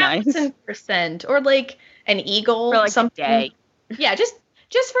would be nice. 1000%. Or like an eagle. For like something. A day. Yeah,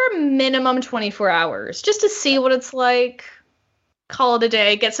 just for a minimum 24 hours, just to see what it's like. Call it a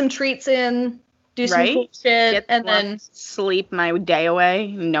day. Get some treats in. Do some cool shit, and then sleep my day away.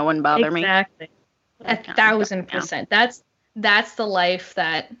 No one bother me. Exactly. 1000%. That's the life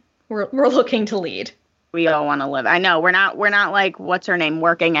that we're looking to lead. We all want to live. I know we're not like what's her name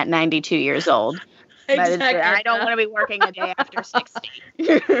working at 92 years old. Exactly. I don't want to be working a day after 60.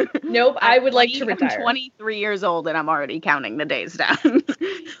 Nope. I would like to retire. I'm 23 years old and I'm already counting the days down.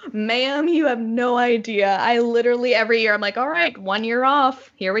 Ma'am, you have no idea. I literally every year I'm like, all right, 1 year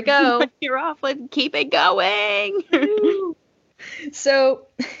off. Here we go. 1 year off. Let's keep it going. So,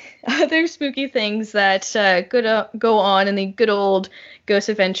 other spooky things that go on in the good old Ghost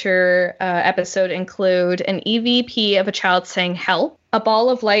Adventure episode include an EVP of a child saying help, a ball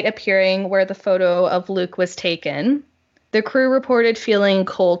of light appearing where the photo of Luke was taken. The crew reported feeling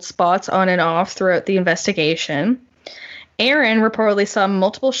cold spots on and off throughout the investigation. Aaron reportedly saw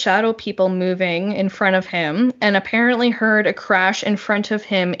multiple shadow people moving in front of him and apparently heard a crash in front of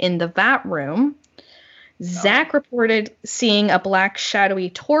him in the vat room. Zach reported seeing a black shadowy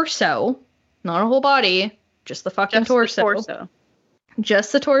torso, not a whole body, just the fucking torso.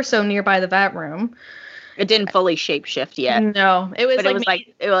 Just the torso nearby the vat room. It didn't fully shapeshift yet. No, it was but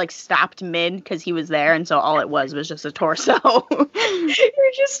it was stopped mid because he was there, and so all it was just a torso.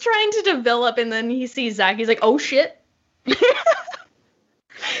 You're just trying to develop, and then he sees Zach. He's like, "Oh shit!" Like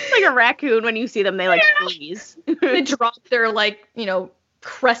a raccoon when you see them, they like freeze. They drop their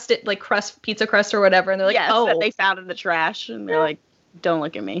pizza crust or whatever, and they're like, "Oh!" that they found in the trash, and they're like, "Don't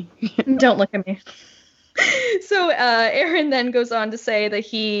look at me." Don't look at me. So Aaron then goes on to say that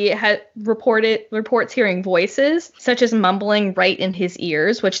he had reports hearing voices, such as mumbling right in his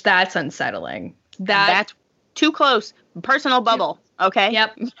ears, which that's unsettling. That's too close. Personal bubble. Okay.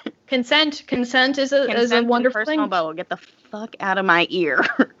 Yep. Consent is a wonderful personal thing. Bubble. Get the fuck out of my ear.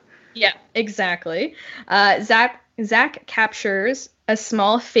 Yeah, exactly. Zach captures a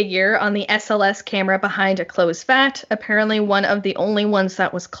small figure on the SLS camera behind a closed vat, apparently one of the only ones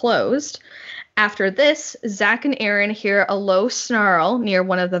that was closed. After this, Zach and Aaron hear a low snarl near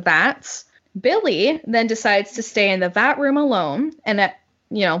one of the vats. Billy then decides to stay in the vat room alone, and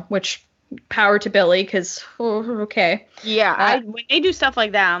which power to Billy, because okay. Yeah, when they do stuff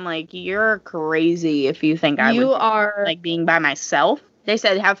like that, I'm like, you're crazy if you think I would like being by myself. They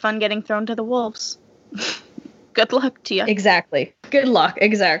said, have fun getting thrown to the wolves. Good luck to you. Exactly. Good luck.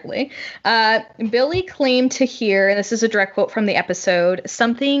 Exactly. Billy claimed to hear, and this is a direct quote from the episode,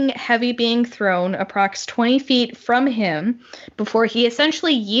 something heavy being thrown approx 20 feet from him before he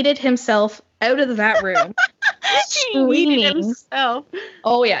essentially yeeted himself out of the vat room. Screaming. He yeeted himself.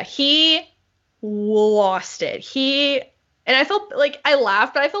 Oh, yeah. He lost it. And I felt like, I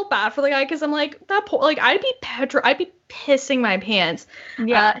laughed, but I felt bad for the guy because I'm like, I'd be pissing my pants.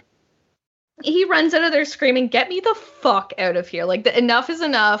 Yeah. He runs out of there screaming, "Get me the fuck out of here." Like, enough is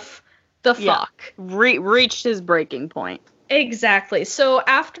enough. The fuck. Reached his breaking point. Exactly. So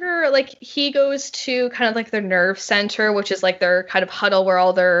after, he goes to kind of their nerve center, which is their kind of huddle where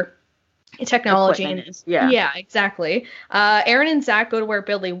all their technology is. Yeah. Yeah, exactly. Aaron and Zach go to where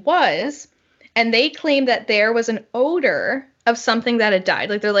Billy was, and they claim that there was an odor of something that had died.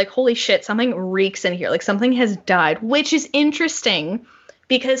 They're like, holy shit, something reeks in here. Something has died, which is interesting.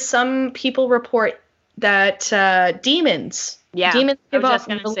 Because some people report that demons give off.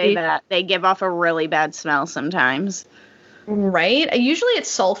 Say that they give off a really bad smell sometimes. Right. Usually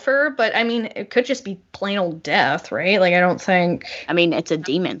it's sulfur, but I mean, it could just be plain old death, right? I don't think. I mean, it's a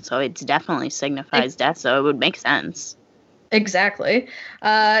demon, so it definitely signifies death, so it would make sense. Exactly.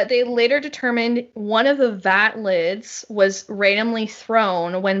 They later determined one of the vat lids was randomly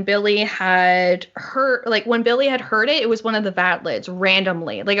thrown when Billy had heard, when Billy had heard it, it was one of the vat lids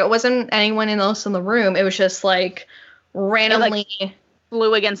randomly. It wasn't anyone else in the room. It was just randomly. It,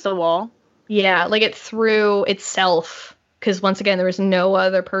 flew against the wall. Yeah. It threw itself. Because once again, there was no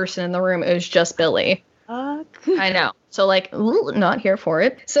other person in the room. It was just Billy. I know. So not here for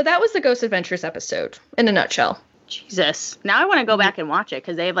it. So that was the Ghost Adventures episode in a nutshell. Jesus. Now I want to go back and watch it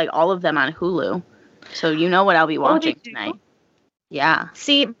because they have all of them on Hulu. So you know what I'll be watching tonight. Yeah.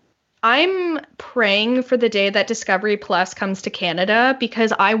 See, I'm praying for the day that Discovery Plus comes to Canada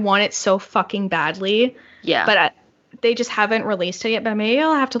because I want it so fucking badly. Yeah. But they just haven't released it yet. But maybe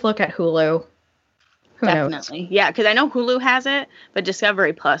I'll have to look at Hulu. Who Definitely. knows? Yeah, because I know Hulu has it, but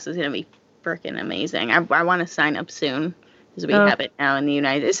Discovery Plus is going to be freaking amazing. I want to sign up soon. Because we have it now in the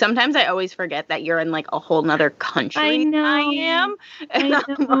United States. Sometimes I always forget that you're in a whole nother country. I know. I am. And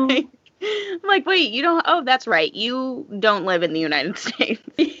I'm like, wait, you don't. Oh, that's right. You don't live in the United States.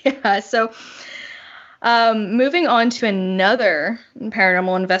 Yeah. So moving on to another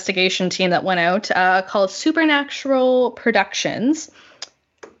paranormal investigation team that went out called Supernatural Productions.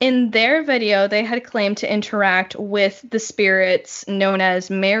 In their video, they had claimed to interact with the spirits known as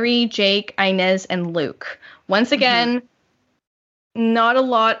Mary, Jake, Inez, and Luke. Once again, not a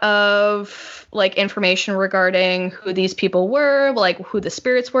lot of information regarding who these people were, who the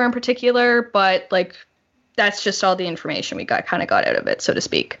spirits were in particular, but that's just all the information we got out of it, so to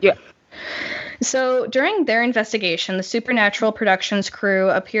speak. Yeah. So during their investigation, the Supernatural Productions crew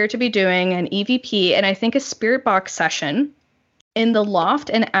appeared to be doing an EVP and I think a spirit box session in the loft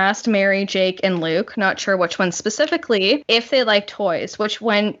and asked Mary, Jake, and Luke, not sure which one specifically, if they like toys, which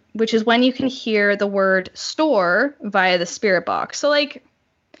is when you can hear the word store via the spirit box. So I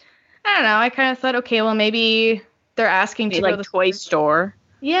don't know, I kind of thought, okay, well maybe they're asking to go to the toy store.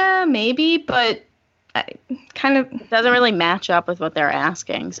 Yeah, maybe, but I kind of doesn't really match up with what they're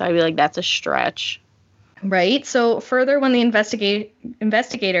asking. So I'd be like, that's a stretch. Right? So further, when the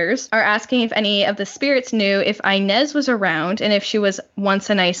investigators are asking if any of the spirits knew if Inez was around and if she was once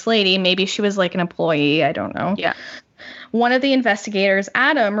a nice lady, maybe she was like an employee, I don't know. Yeah. One of the investigators,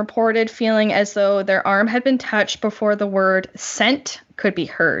 Adam, reported feeling as though their arm had been touched before the word scent could be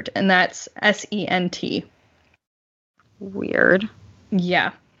heard, and that's S-E-N-T. Weird.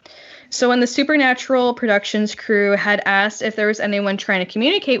 Yeah. So when the Supernatural Productions crew had asked if there was anyone trying to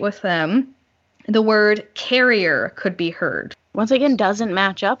communicate with them, the word carrier could be heard. Once again, doesn't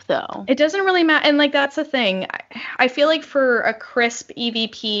match up, though. It doesn't really matter. And, like, that's the thing. I feel like for a crisp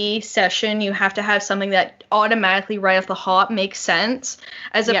EVP session, you have to have something that automatically, right off the hop, makes sense.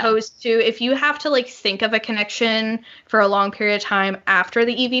 As opposed to if you have to, like, think of a connection for a long period of time after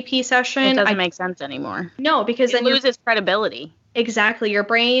the EVP session. It doesn't make sense anymore. No, because it loses credibility. Exactly. Your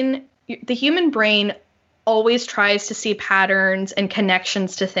brain, the human brain always tries to see patterns and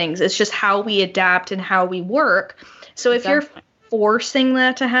connections to things. It's just how we adapt and how we work. So if you're forcing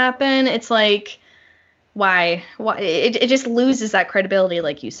that to happen, it's like, why? It just loses that credibility,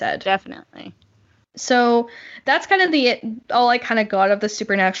 like you said. Definitely. So that's kind of all I kind of got of the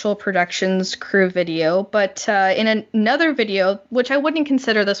Supernatural Productions crew video. But in another video, which I wouldn't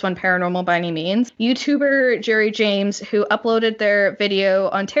consider this one paranormal by any means, YouTuber Jerry James, who uploaded their video,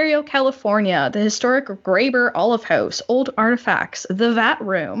 Ontario, California, the historic Graber Olive House, old artifacts, the Vat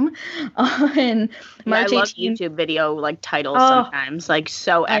Room, on March 18th. I love YouTube video like titles sometimes, like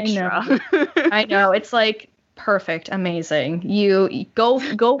so extra. I know. It's like, perfect, amazing. You go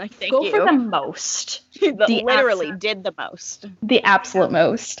for the most. Literally did the most. The absolute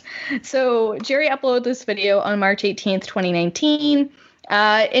most. So Jerry uploaded this video on March 18th, 2019,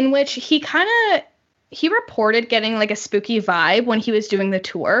 in which he reported getting like a spooky vibe when he was doing the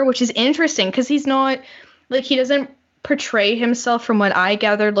tour, which is interesting because he's not like, he doesn't portray himself, from what I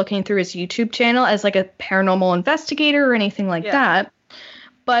gathered looking through his YouTube channel, as like a paranormal investigator or anything like that.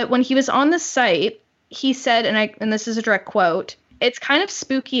 But when he was on the site, he said, and this is a direct quote, "It's kind of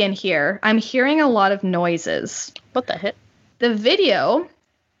spooky in here. I'm hearing a lot of noises." What the heck? The video,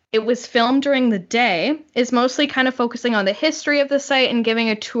 it was filmed during the day, is mostly kind of focusing on the history of the site and giving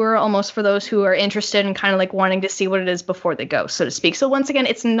a tour almost for those who are interested and kind of like wanting to see what it is before they go, so to speak. So once again,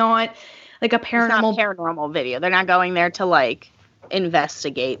 it's not like a paranormal video. They're not going there to like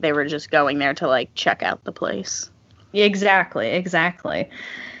investigate. They were just going there to like check out the place. Exactly.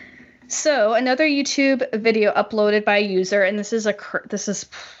 So another YouTube video uploaded by a user, and this is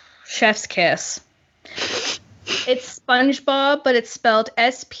chef's kiss. It's SpongeBob, but it's spelled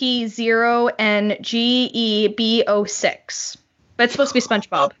SP0NGEB06. But it's supposed to be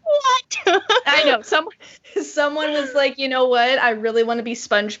SpongeBob. What? I know. Someone was like, you know what? I really want to be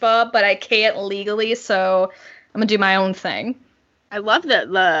SpongeBob, but I can't legally, so I'm gonna do my own thing. I love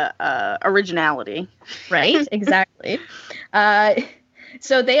the originality. Right? Exactly.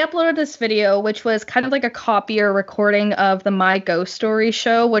 So they uploaded this video, which was kind of like a copy or recording of the My Ghost Story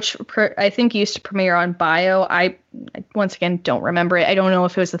show, which I think used to premiere on Bio. I once again don't remember it. I don't know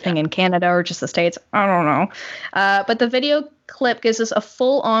if it was a thing in Canada or just the States. I don't know. But the video clip gives us a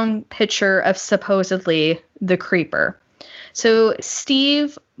full-on picture of supposedly the creeper. So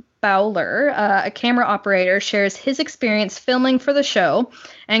Steve Bowler, a camera operator, shares his experience filming for the show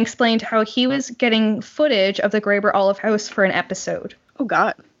and explained how he was getting footage of the Graber Olive House for an episode. Oh,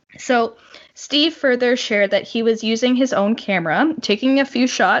 God. So Steve further shared that he was using his own camera, taking a few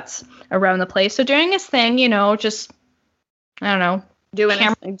shots around the place. So doing his thing, just, I don't know. Doing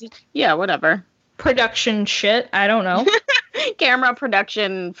whatever. Production shit. I don't know. Camera,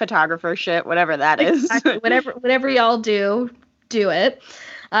 production, photographer shit, whatever that is. Exactly. Whatever y'all do it.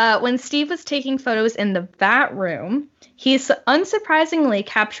 When Steve was taking photos in the Vat Room, he unsurprisingly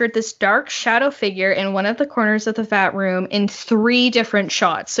captured this dark shadow figure in one of the corners of the Vat Room in 3 different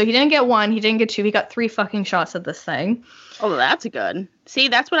shots. So he didn't get 1, he didn't get 2, he got 3 fucking shots of this thing. Oh, that's good. See,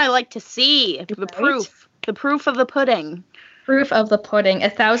 that's what I like to see. Right? The proof of the pudding. Proof of the pudding,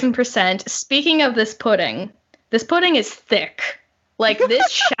 1,000%. Speaking of this pudding is thick. Like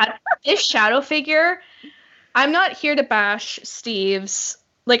this shadow figure. I'm not here to bash Steve's.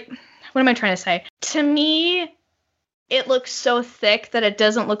 Like, what am I trying to say? To me, it looks so thick that it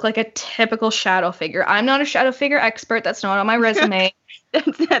doesn't look like a typical shadow figure. I'm not a shadow figure expert. That's not on my resume.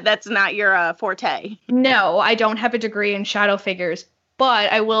 That's not your forte. No, I don't have a degree in shadow figures.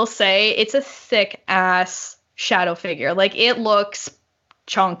 But I will say it's a thick-ass shadow figure. Like, it looks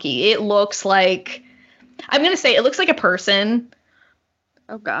chunky. It looks like... I'm going to say it looks like a person.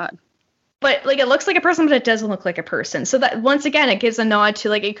 Oh, God. But, like, it looks like a person, but it doesn't look like a person. So that, once again, it gives a nod to,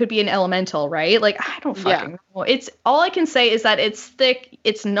 like, it could be an elemental, right? Like, I don't fucking know. It's, all I can say is that it's thick,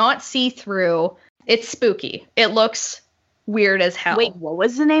 it's not see-through, It's spooky. It looks weird as hell. Wait, what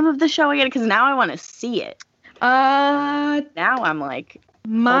was the name of the show again? Because now I want to see it. Now I'm like,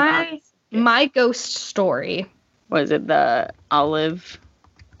 my ghost story. Was it the Olive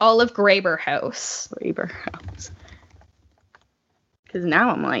Graber House? Because now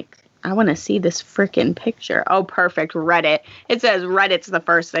I'm like, I want to see this freaking picture. Oh, perfect. Reddit. It says Reddit's the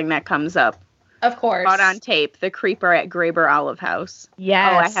first thing that comes up. Of course. Caught on tape. The creeper at Graber Olive House.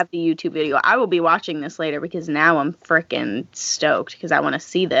 Yes. Oh, I have the YouTube video. I will be watching this later because now I'm freaking stoked because I want to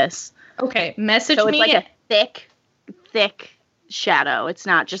see this. Okay, message me. So it's like a thick shadow. It's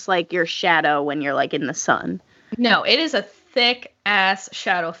not just like your shadow when you're like in the sun. No, it is a thick ass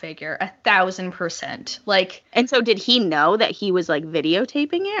shadow figure, 1,000%. Like, and so did he know that he was like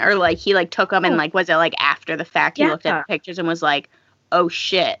videotaping it, or like he like took them and like was it like after the fact he looked at the pictures and was like, oh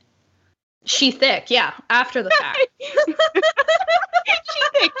shit, she thick, yeah, after the fact. She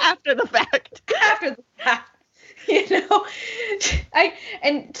thick after the fact. After the fact. You know,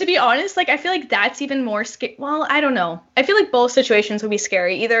 and to be honest, like, I feel like that's even more scary. Well, I don't know. I feel like both situations would be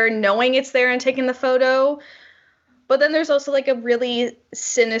scary, either knowing it's there and taking the photo, but then there's also like a really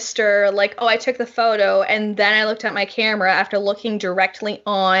sinister, like, oh, I took the photo and then I looked at my camera after looking directly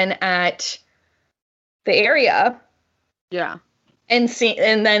on at the area. Yeah. And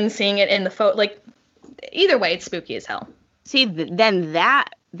then seeing it in the photo. Like, either way, it's spooky as hell. See, then that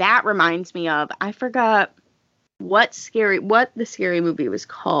reminds me of, I forgot what the scary movie was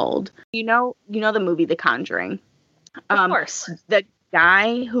called. You know the movie The Conjuring. Of course. The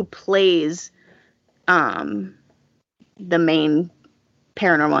guy who plays the main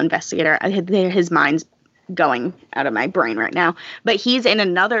paranormal investigator, his mind's going out of my brain right now, but he's in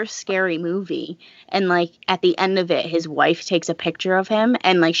another scary movie, and like at the end of it his wife takes a picture of him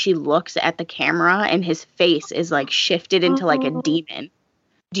and like she looks at the camera and his face is like shifted into like a demon.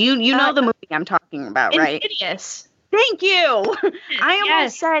 Do you know the movie I'm talking about, right? Insidious. Thank you. I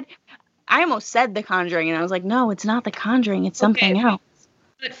almost said The Conjuring and I was like, no, it's not The Conjuring, it's something else.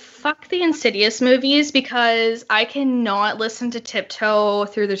 But fuck the Insidious movies, because I cannot listen to Tiptoe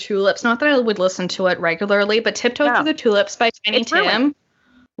Through the Tulips. Not that I would listen to it regularly, but Tiptoe Through the Tulips by Tiny Tim,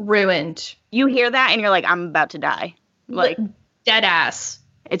 ruined. You hear that and you're like, I'm about to die. Like, dead ass.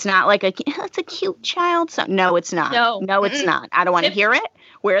 It's not like it's a cute child song. No, it's not. No, it's not. I don't want to hear it.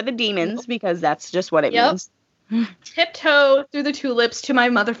 Where are the demons? Because that's just what it means. Tiptoe through the tulips to my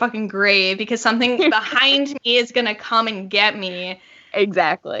motherfucking grave, because something behind me is gonna come and get me.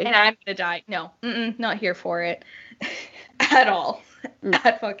 Exactly. And I'm gonna die. No, not here for it. At all.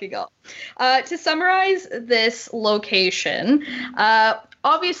 At fucking all. To summarize this location,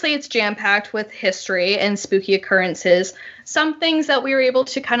 obviously it's jam-packed with history and spooky occurrences. Some things that we were able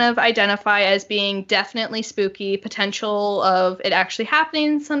to kind of identify as being definitely spooky, potential of it actually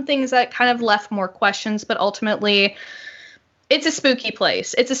happening, some things that kind of left more questions, but ultimately it's a spooky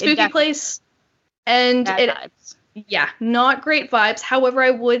place. It's a spooky place, and not great vibes. However,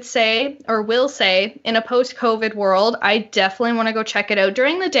 I would say, or will say, in a post-COVID world, I definitely want to go check it out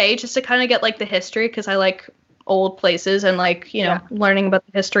during the day just to kind of get like the history, because I like old places and like, you know, learning about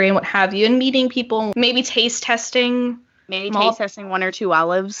the history and what have you, and meeting people, maybe taste testing. Taste testing 1 or 2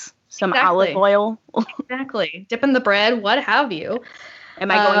 olives, some olive oil. Exactly. Dipping the bread, what have you.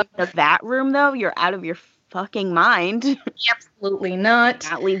 Am I going to that room, though? You're out of your fucking mind. Absolutely not.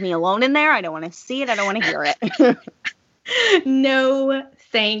 Not leave me alone in there. I don't want to see it. I don't want to hear it. No,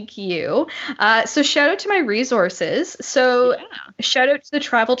 thank you. So shout out to my resources. So shout out to the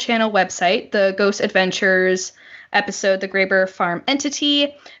Travel Channel website, the Ghost Adventures episode, the Graber Farm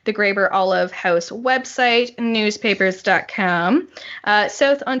Entity, the Graber Olive House website, newspapers.com,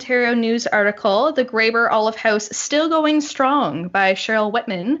 South Ontario News article, the Graber Olive House Still Going Strong by Cheryl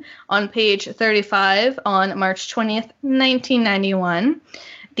Whitman on page 35 on March 20th, 1991.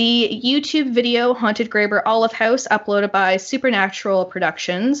 The YouTube video Haunted Graber Olive House uploaded by Supernatural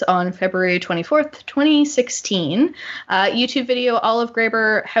Productions on February 24th, 2016. YouTube video Olive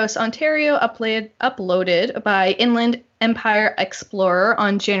Graber House Ontario uploaded by Inland Empire Explorer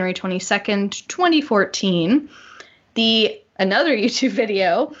on January 22nd, 2014. Another YouTube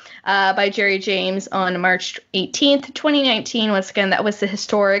video by Jerry James on March 18th, 2019. Once again, that was the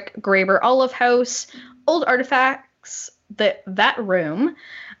historic Graber Olive House. Old artifacts, that room.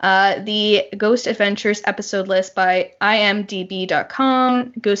 The Ghost Adventures episode list by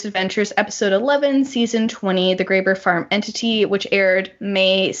imdb.com. Ghost Adventures episode 11, season 20, The Graber Farm Entity, which aired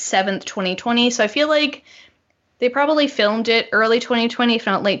May 7th, 2020. So I feel like they probably filmed it early 2020, if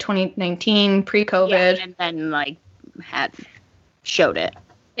not late 2019, pre-COVID. Yeah, and then, like, showed it.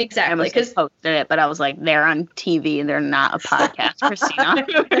 Exactly. Because I posted it, but I was like, they're on TV and they're not a podcast, Christina.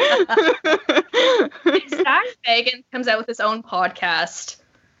 If Zach Bagans comes out with his own podcast,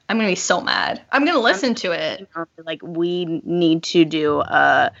 I'm going to be so mad. I'm going to listen to it. Like, we need to do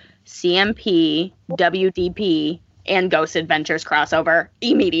a CMP, WDP, and Ghost Adventures crossover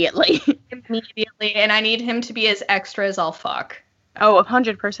immediately. And I need him to be as extra as all fuck. Oh,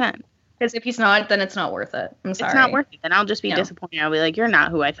 100%. Because if he's not, then it's not worth it. I'm sorry. It's not worth it. Then I'll just be disappointed. I'll be like, you're not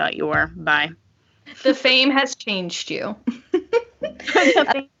who I thought you were. Bye. The fame has changed you. The fame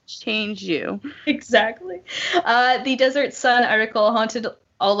has changed you. Exactly. The Desert Sun article, Haunted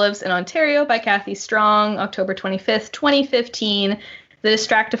Olives in Ontario by Kathy Strong, October 25th, 2015. The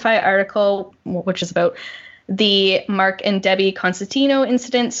Distractify article, which is about the Mark and Debbie Constantino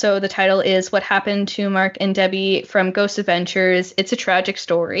incident. So the title is What Happened to Mark and Debbie from Ghost Adventures. It's a Tragic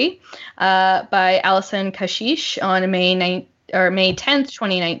Story by Alison Kashish on May 10th,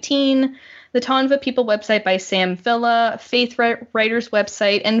 2019. The Tonva People website by Sam Villa, Faith Writers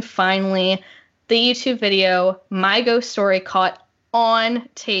website, and finally the YouTube video My Ghost Story Caught on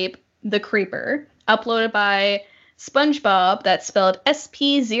Tape, The Creeper, uploaded by SpongeBob, that's spelled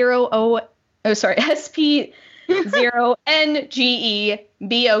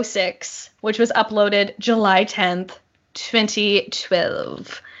SP0NGEBO6, which was uploaded July 10th,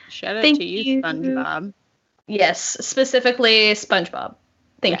 2012. Shout out to you, SpongeBob. Yes, specifically SpongeBob.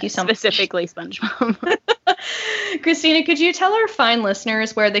 Thank you so much. Specifically SpongeBob. Christina, could you tell our fine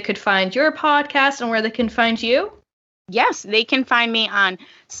listeners where they could find your podcast and where they can find you? Yes, they can find me on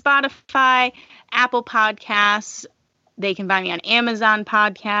Spotify, Apple Podcasts. They can find me on Amazon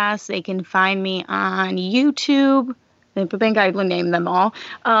Podcasts. They can find me on YouTube. I think I would name them all.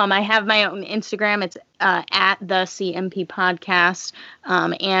 I have my own Instagram. It's at the CMP Podcast,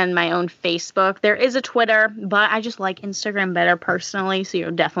 and my own Facebook. There is a Twitter, but I just like Instagram better personally, so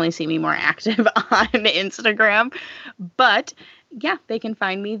you'll definitely see me more active on Instagram. But yeah, they can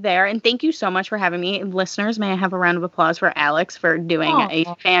find me there. And thank you so much for having me. Listeners, may I have a round of applause for Alex for doing a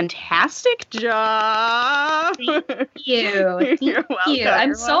fantastic job. Thank you. You're welcome.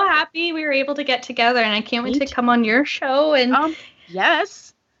 I'm so happy we were able to get together, and I can't wait to come on your show and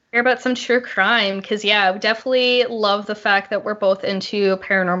yes, hear about some true crime. Because, yeah, I definitely love the fact that we're both into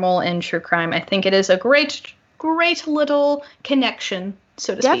paranormal and true crime. I think it is a great little connection.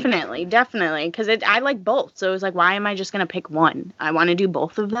 So to speak. Definitely. Because I like both. So it was like, why am I just going to pick one? I want to do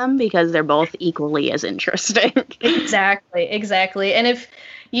both of them because they're both equally as interesting. Exactly. And if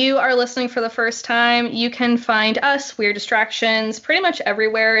you are listening for the first time, you can find us, Weird Distractions, pretty much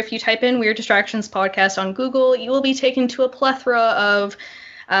everywhere. If you type in Weird Distractions Podcast on Google, you will be taken to a plethora of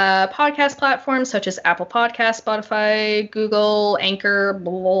podcast platforms such as Apple Podcasts, Spotify, Google, Anchor,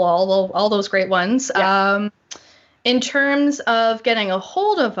 all those great ones. Yeah. In terms of getting a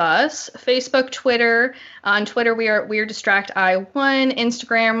hold of us, Facebook, Twitter. On Twitter, we are Weird Distract I1.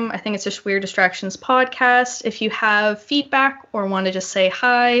 Instagram, I think it's just Weird Distractions Podcast. If you have feedback or want to just say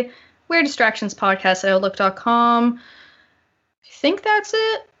hi, weirddistractionspodcast@outlook.com. I think that's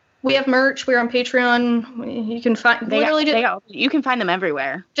it. We have merch. We're on Patreon. You can find you can find them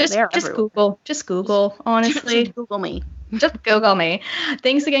everywhere. Just everywhere. Google. Honestly, just Google me. Just Google me.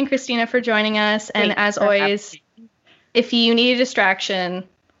 Thanks again, Christina, for joining us. And as always, if you need a distraction,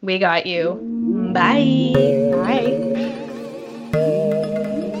 we got you. Bye. Bye.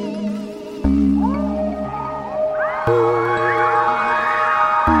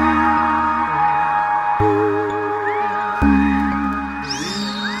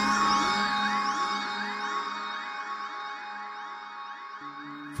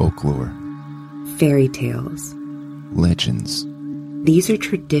 Folklore. Fairy tales. Legends. These are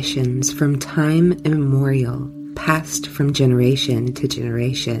traditions from time immemorial, passed from generation to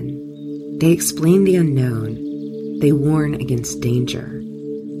generation. They explain the unknown. They warn against danger.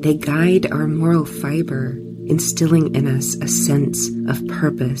 They guide our moral fiber, instilling in us a sense of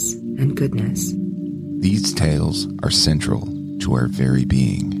purpose and goodness. These tales are central to our very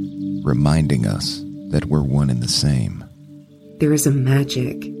being, reminding us that we're one and the same. There is a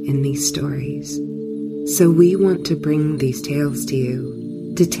magic in these stories. So we want to bring these tales to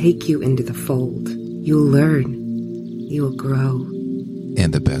you, to take you into the fold. You'll learn. You'll grow.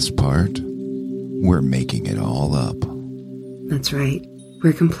 And the best part? We're making it all up. That's right.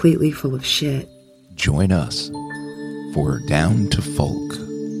 We're completely full of shit. Join us for Down to Folk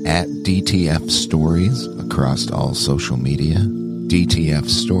at DTF Stories across all social media,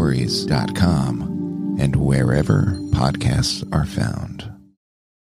 dtfstories.com, and wherever podcasts are found.